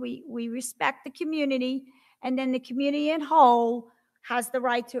residents, we respect the community, and then the community in whole has the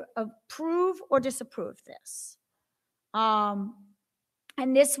right to approve or disapprove this.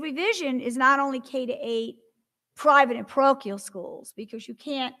 And this revision is not only K to 8 private and parochial schools, because you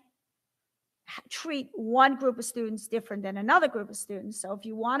can't treat one group of students different than another group of students. So if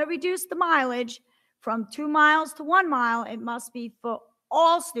you want to reduce the mileage from 2 miles to 1 mile, it must be for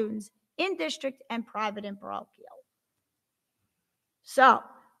all students in district and private and parochial. So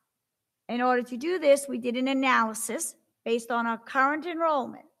in order to do this, we did an analysis based on our current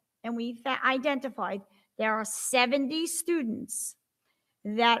enrollment, and we identified there are 70 students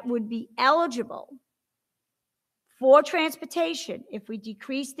that would be eligible For transportation, if we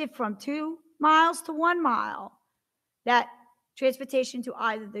decreased it from 2 miles to 1 mile, that transportation to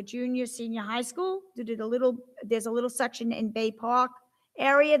either the junior, senior high school, there's a little section in Bay Park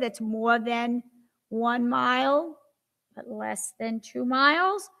area that's more than 1 mile, but less than 2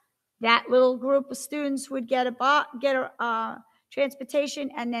 miles. That little group of students would get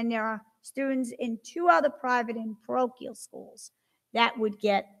transportation, and then there are students in 2 other private and parochial schools that would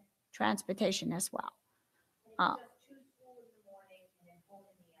get transportation as well.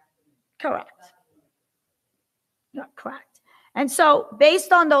 Correct. Yeah, correct. And so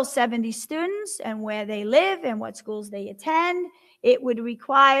based on those 70 students and where they live and what schools they attend, it would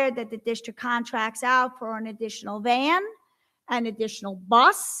require that the district contracts out for an additional van, an additional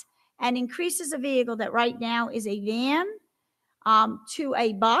bus, and increases a vehicle that right now is a van to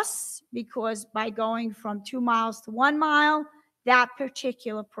a bus, because by going from 2 miles to 1 mile, that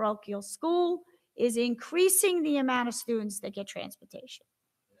particular parochial school is increasing the amount of students that get transportation.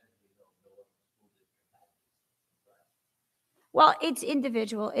 Well, it's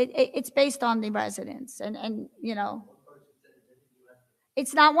individual. It's based on the residents, and you know,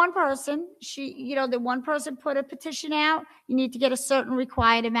 it's not one person. The one person put a petition out. You need to get a certain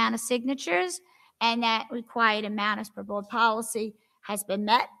required amount of signatures, and that required amount as per board policy has been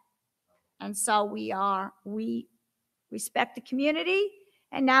met. And so we respect the community,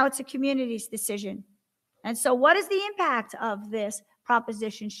 and now it's a community's decision. And so what is the impact of this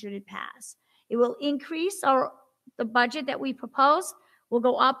proposition should it pass? It will increase the budget that we proposed will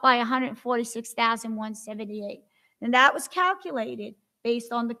go up by $146,178. And that was calculated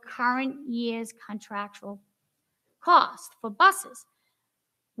based on the current year's contractual cost for buses.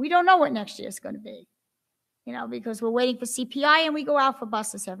 We don't know what next year is going to be, because we're waiting for CPI, and we go out for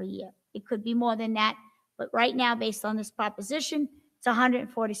buses every year. It could be more than that. But right now, based on this proposition, it's a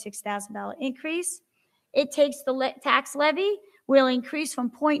 $146,000 increase. It takes the tax levy will increase from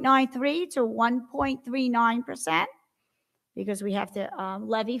 0.93 to 1.39%, because we have to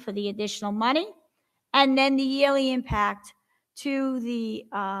levy for the additional money. And then the yearly impact to the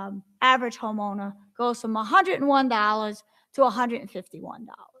average homeowner goes from $101 to $151.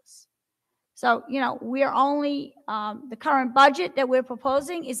 So, we're only, the current budget that we're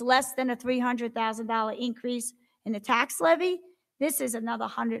proposing is less than a $300,000 increase in the tax levy. This is another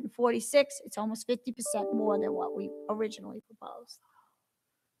 146. It's almost 50% more than what we originally proposed.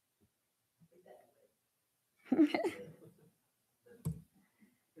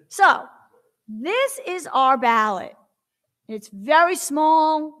 So, this is our ballot. It's very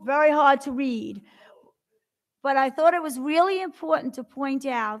small, very hard to read. But I thought it was really important to point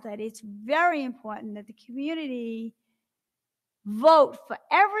out that it's very important that the community vote for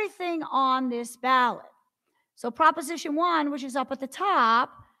everything on this ballot. So Proposition 1, which is up at the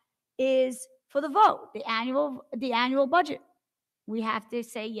top, is for the vote, the annual budget. We have to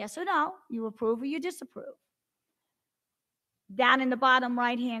say yes or no, you approve or you disapprove. Down in the bottom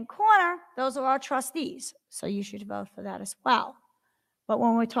right-hand corner, those are our trustees. So you should vote for that as well. But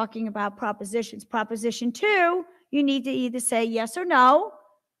when we're talking about propositions, Proposition 2, you need to either say yes or no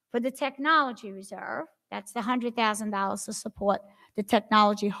for the technology reserve. That's the $100,000 to support the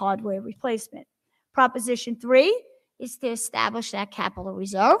technology hardware replacement. Proposition 3 is to establish that capital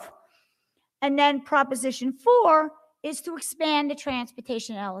reserve. And then Proposition 4 is to expand the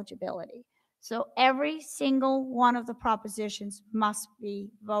transportation eligibility. So every single one of the propositions must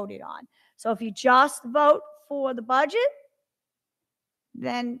be voted on. So if you just vote for the budget,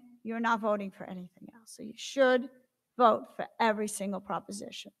 then you're not voting for anything else. So you should vote for every single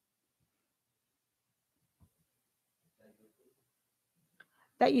proposition.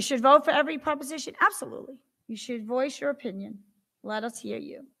 That you should vote for every proposition? Absolutely. You should voice your opinion. Let us hear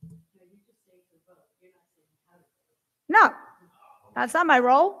you. No, that's not my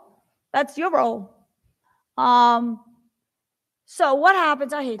role. That's your role. So what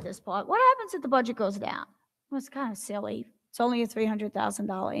happens? I hate this part. What happens if the budget goes down? Well, it's kind of silly. It's only a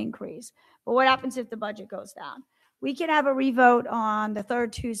 $300,000 increase. But what happens if the budget goes down? We can have a revote on the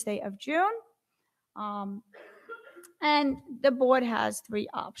third Tuesday of June. And the board has 3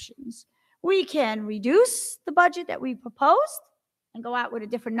 options. We can reduce the budget that we proposed and go out with a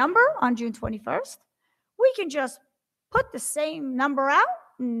different number on June 21st. We can just put the same number out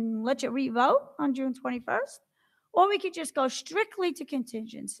and let you revote on June 21st. Or we could just go strictly to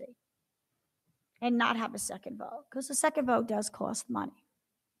contingency and not have a second vote, because the second vote does cost money.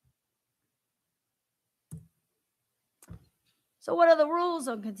 So what are the rules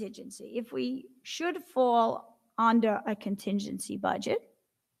on contingency? If we should fall under a contingency budget,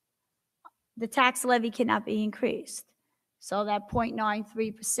 the tax levy cannot be increased. So that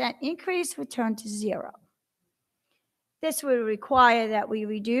 0.93% increase would turn to 0. This would require that we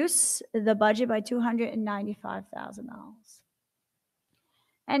reduce the budget by $295,000.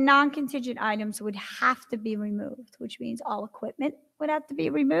 And non-contingent items would have to be removed, which means all equipment would have to be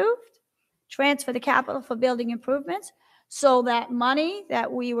removed. Transfer the capital for building improvements, so that money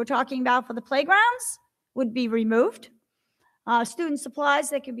that we were talking about for the playgrounds would be removed. Student supplies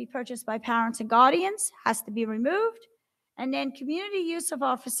that can be purchased by parents and guardians has to be removed. And then community use of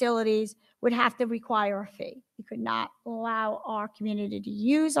our facilities would have to require a fee. We could not allow our community to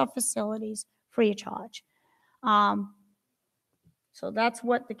use our facilities free of charge. So that's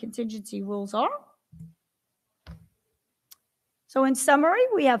what the contingency rules are. So in summary,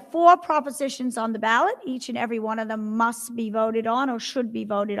 we have 4 propositions on the ballot. Each and every one of them must be voted on or should be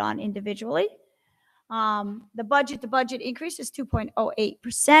voted on individually. The budget increase is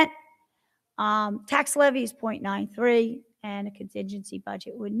 2.08%. Tax levy is 0.93, and a contingency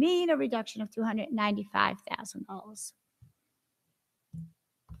budget would mean a reduction of $295,000.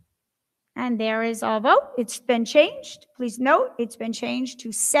 And there is our vote. It's been changed. Please note, it's been changed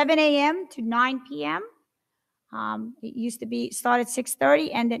to 7 a.m. to 9 p.m. It used to be start at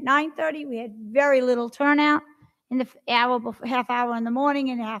 6:30, end at 9:30. We had very little turnout in the half hour in the morning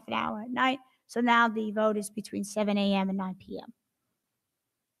and half an hour at night. So now the vote is between 7 a.m. and 9 p.m.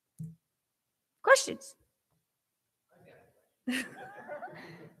 Questions? Surprise!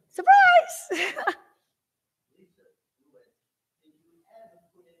 Lisa, did you ever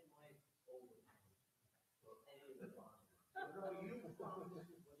put in my solar panels or any of the bonds? No, you promised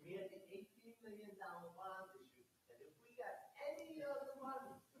we had the $18 million bond issue, and if we got any other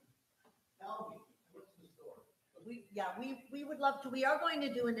money, tell me, what's the story? We would love to. We are going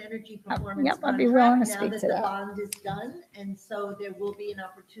to do an energy performance Yep, I'd contract be willing to now speak that to the that. bond is done. And so there will be an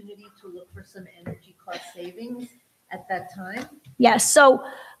opportunity to look for some energy cost savings at that time. Yes. So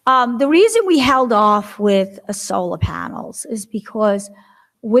the reason we held off with solar panels is because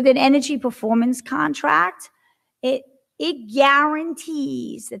with an energy performance contract, it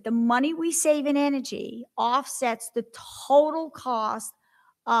guarantees that the money we save in energy offsets the total cost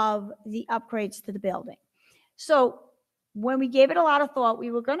of the upgrades to the building. So when we gave it a lot of thought,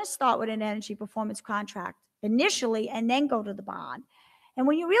 we were going to start with an energy performance contract initially and then go to the bond. And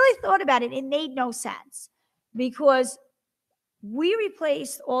when you really thought about it, it made no sense because we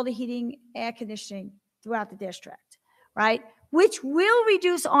replaced all the heating, air conditioning throughout the district, right? Which will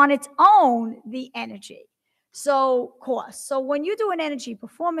reduce on its own the energy cost. So when you do an energy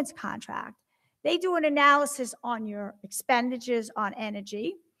performance contract, they do an analysis on your expenditures on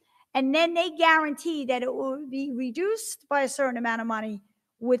energy, and then they guarantee that it will be reduced by a certain amount of money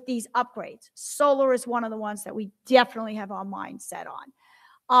with these upgrades. Solar is one of the ones that we definitely have our mind set on.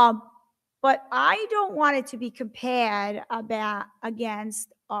 But I don't want it to be compared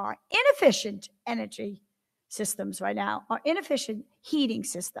against our inefficient energy systems right now, our inefficient heating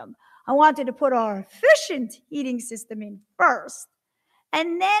system. I wanted to put our efficient heating system in first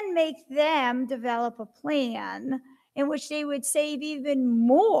and then make them develop a plan in which they would save even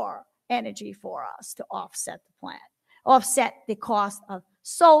more energy for us to offset the cost of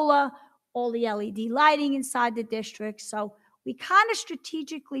solar, all the LED lighting inside the district. So we kind of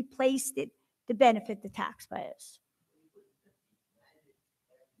strategically placed it to benefit the taxpayers.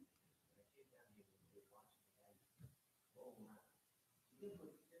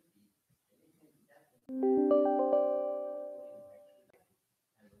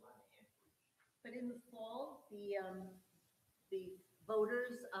 But in the fall, the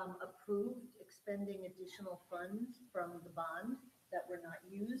voters approved expending additional funds from the bond that were not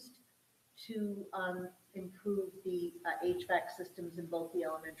used to improve the HVAC systems in both the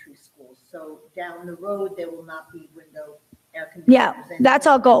elementary schools. So down the road, there will not be window air conditioners. Yeah, that's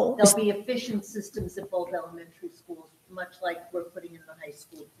our goal. There'll be efficient systems at both elementary schools, much like we're putting in the high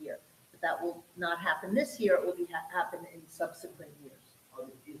school here. But that will not happen this year. It will happen in subsequent years. Are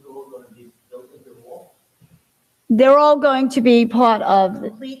these all going to be built into the wall? They're all going to be part of the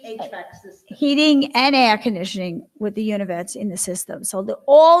Complete HVAC system. heating and air conditioning with the univets in the system. So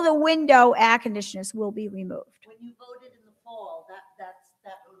all the window air conditioners will be removed. When you voted in the fall, that's.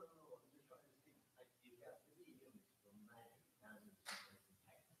 No, I'm just trying to see, like, you got 3 units from 9,000,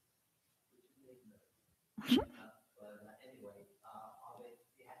 which is big numbers. But anyway, are they,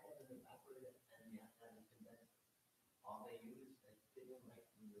 you have to have an evaporator and you have to have a condenser. Are they units that fit in like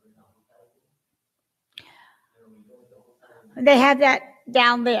when you're in a hotel room? You know, when you go into a hotel room. They have that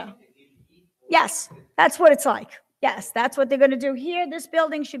down there. Yes, that's what it's like. Yes, that's what they're going to do here. This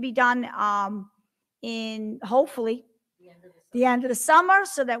building should be done in hopefully the end of the summer,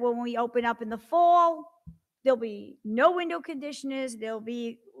 so that when we open up in the fall, there'll be no window conditioners. There'll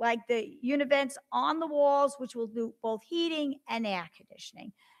be like the univents on the walls, which will do both heating and air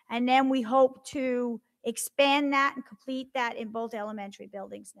conditioning. And then we hope to expand that and complete that in both elementary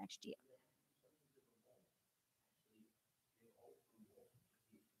buildings next year.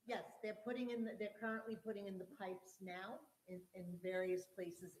 Yes, they're currently putting in the pipes now in various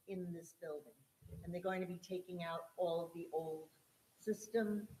places in this building. And they're going to be taking out all of the old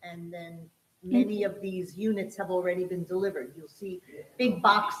system, and then many of these units have already been delivered. You'll see big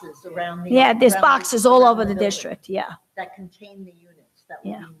boxes around the. Yeah, there's around boxes all around over the building district, yeah. That contain the units that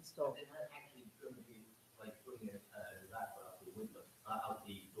will Yeah. be installed. They're not actually going to be like putting a wrapper out the window, out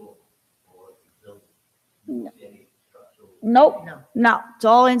the door or the building. You won't see any structural. Nope, No. no, it's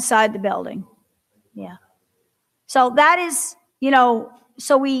all inside the building. Yeah. So that is,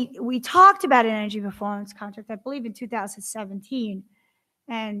 so we talked about an energy performance contract, I believe in 2017,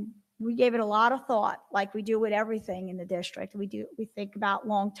 and we gave it a lot of thought, like we do with everything in the district. We think about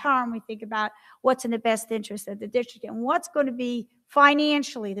long-term, we think about what's in the best interest of the district and what's going to be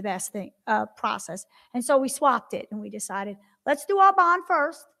financially the best thing, process. And so we swapped it and we decided, let's do our bond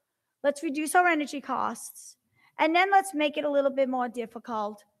first. Let's reduce our energy costs. And then let's make it a little bit more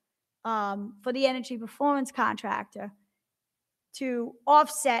difficult for the energy performance contractor to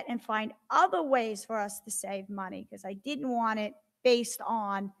offset and find other ways for us to save money, because I didn't want it based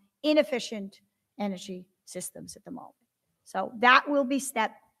on inefficient energy systems at the moment. So that will be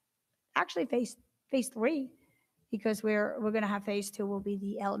phase 3, because we're going to have phase 2 will be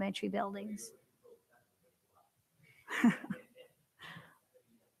the elementary buildings.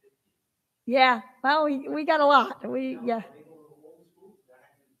 Yeah, well, we got a lot.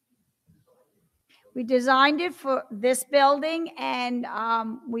 We designed it for this building, and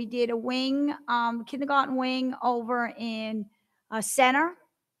we did a wing, kindergarten wing over in Center.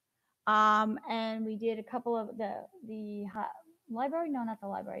 And we did a couple of the library, no, not the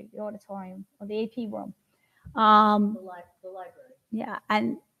library, the auditorium or the AP room. The library. Yeah,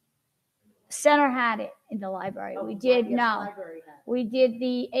 and Center had it in the library. Oh, We did, yes, no. library had it. We did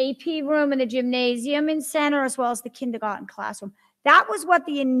the AP room and the gymnasium in Center, as well as the kindergarten classroom. That was what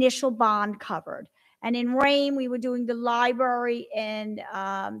the initial bond covered. And in Rame, we were doing the library and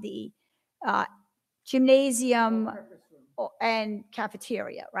the gymnasium All-purpose room. and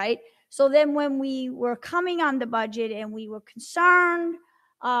cafeteria, right? So then when we were coming on the budget and we were concerned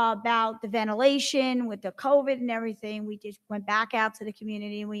about the ventilation with the COVID and everything, we just went back out to the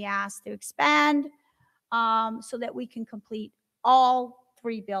community and we asked to expand so that we can complete all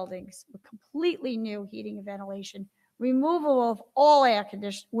 3 buildings with completely new heating and ventilation, removal of all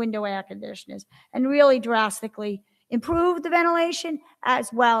window air conditioners, and really drastically improve the ventilation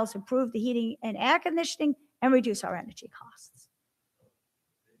as well as improve the heating and air conditioning and reduce our energy costs.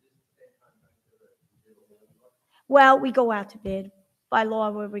 Well, we go out to bid. By law,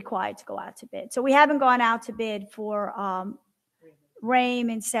 we're required to go out to bid. So we haven't gone out to bid for Rame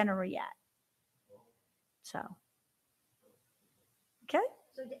and Center yet. So, okay.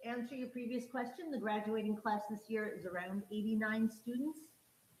 So to answer your previous question, the graduating class this year is around 89 students.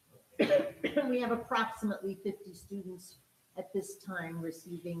 We have approximately 50 students at this time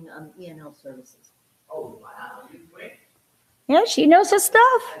receiving E&L services. Oh, wow, you great. Yeah, she knows her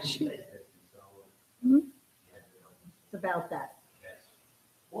stuff. It's about that. Yes.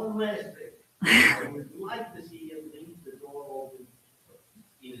 One last thing. I would like to see you leave the door open,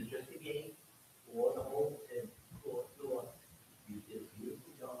 either just a gate or the whole door. You did a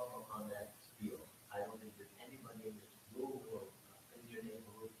beautiful job on that field. I don't think there's anybody in this room or in your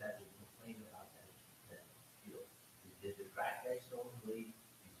neighborhood that would complain about that field. You did the track excellently,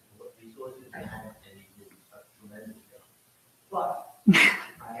 what resources you had, and you did a tremendous job. But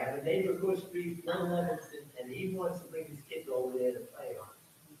I have a neighbor across the street, John Levinson, and he wants to bring his kids over there to play on it.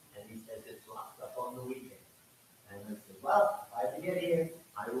 And he says it's locked up on the weekend. And I said, well, if I get here,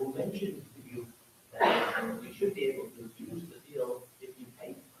 I will mention to you that you should be able to use the field if you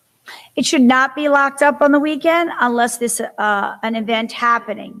pay. It should not be locked up on the weekend unless there's an event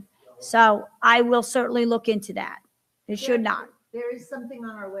happening. So I will certainly look into that. It should not. There is something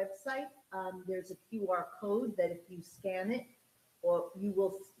on our website. There's a QR code that if you scan it, or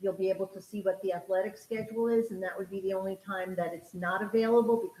you'll be able to see what the athletic schedule is, and that would be the only time that it's not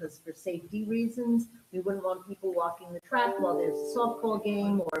available, because for safety reasons, we wouldn't want people walking the track while there's a softball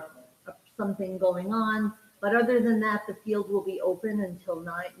game or something going on. But other than that, the field will be open until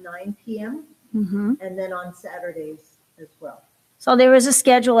 9 p.m. And then on Saturdays as well. So there is a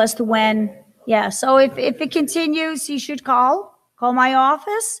schedule as to when, yeah. So if it continues, you should call my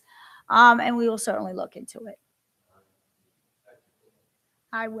office, and we will certainly look into it.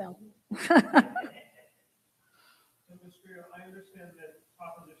 I will. Ms. Greer, I understand that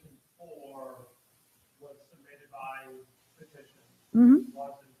Proposition 4 was submitted by petition. Mhm. It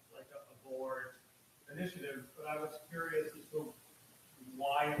wasn't like a board initiative, but I was curious as to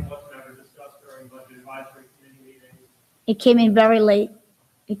why it wasn't ever discussed during budget advisory committee meetings. It came in very late.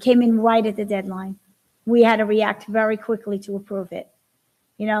 It came in right at the deadline. We had to react very quickly to approve it.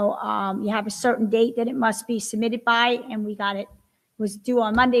 You know, you have a certain date that it must be submitted by, and we got it, it was due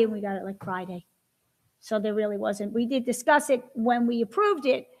on Monday, and we got it like Friday. So there really wasn't, we did discuss it when we approved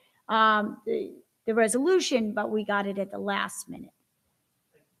it, the resolution, but we got it at the last minute.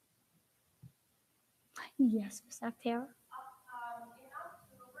 Yes, Ms. Actera? In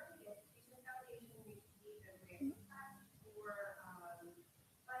October, the Education Foundation received a grant request for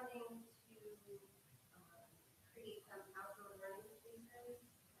funding to create some outdoor learning spaces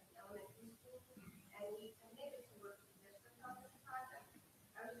at the elementary school, and we committed to work with the district on this project.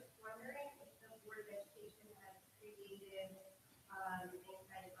 I was just wondering if the Board of Education has created any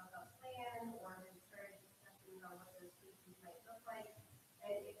kind of a plan or has started discussions on what those spaces might look like,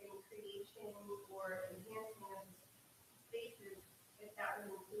 and if in creation or enhancing of the spaces, if that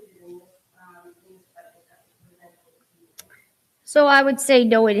was included in this budget that was presented to you. So I would say,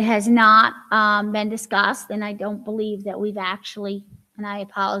 no, it has not been discussed, and I don't believe that we've actually, and I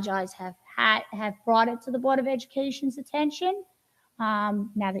apologize, have brought it to the Board of Education's attention. Now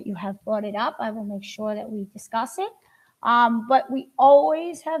that you have brought it up, I will make sure that we discuss it. But we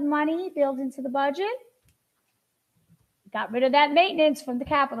always have money built into the budget. Got rid of that maintenance from the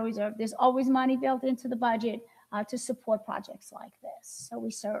capital reserve. There's always money built into the budget to support projects like this. So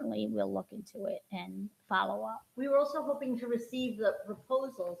we certainly will look into it and follow up. We were also hoping to receive the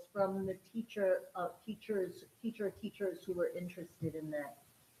proposals from the teachers who were interested in that.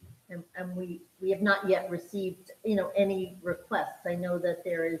 And we have not yet received, any requests. I know that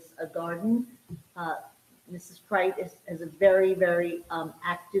there is a garden. Mrs. Kright is a very, very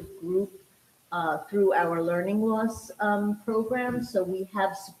active group through our learning loss program. So we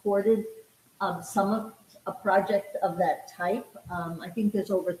have supported some of a project of that type. I think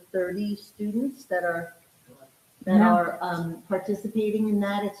there's over 30 students that are participating in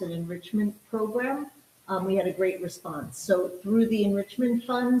that. It's an enrichment program. We had a great response. So through the enrichment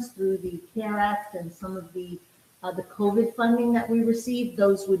funds, through the CARE Act, and some of the COVID funding that we received,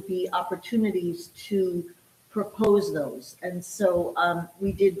 those would be opportunities to propose those. And so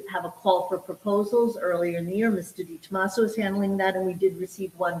we did have a call for proposals earlier in the year. Mr. DiTomaso is handling that, and we did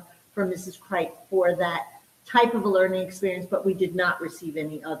receive one from Mrs. Kright for that type of a learning experience, but we did not receive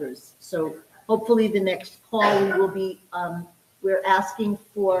any others. So hopefully the next call we will be, we're asking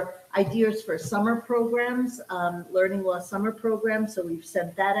for ideas for summer programs, learning loss summer programs. So we've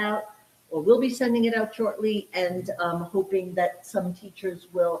sent that out, or we'll be sending it out shortly, and hoping that some teachers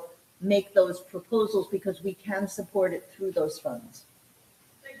will make those proposals because we can support it through those funds.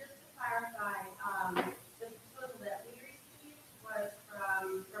 So just to clarify, the proposal that we received was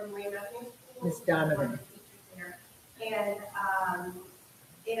from Ray Avenue School. Ms. Donovan. One of the teachers there. And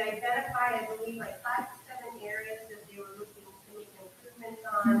it identified, I believe, like 5 to 7 areas that they were looking to make improvements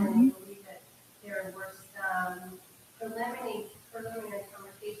on, and I believe that there were some preliminary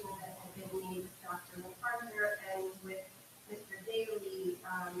conversations that had been made with Dr. MacArthur and with Mr. Daly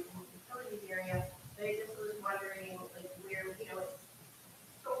in the facilities area. But I just was wondering, like, where, it's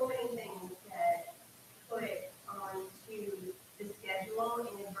so many things that put it onto the schedule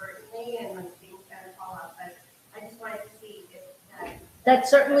inadvertently, and like things kind of fall out. But I just wanted to see if That's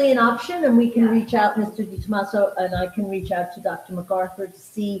certainly an option, and we can reach out, Mr. DiTomaso, and I can reach out to Dr. MacArthur to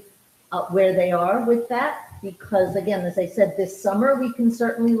see where they are with that. Because again, as I said, this summer, we can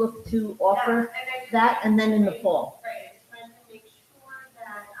certainly look to offer that, and then in the fall. Right, I just wanted to make sure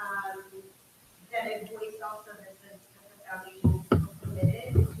that it voiced also that the foundation is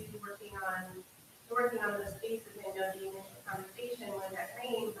committed to working on the spaces. I know the initial conversation was at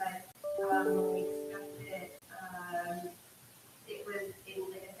Rain, but when we discussed it, it was in,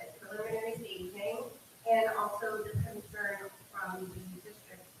 like I said, preliminary staging, and also the concern from the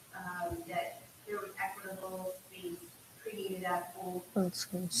district that there was equitable space created at both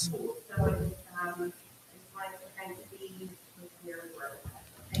schools. So I just wanted to kind of see where we were with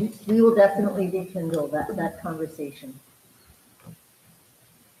that. We will definitely rekindle that conversation.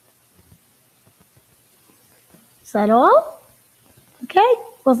 Is that all? Okay,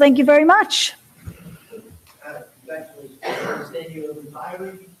 well, thank you very much. Congratulations, I understand you're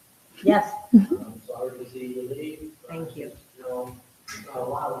retiring. Yes, I'm sorry to see you leave. Thank you. Not a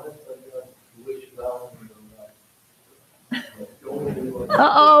lot of this, but you wish well.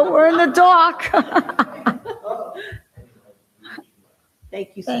 Uh-oh, we're in the dark.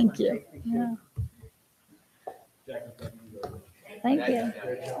 thank you so Thank much. you. I appreciate it. Yeah. Jackie Thank you.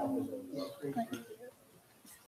 That-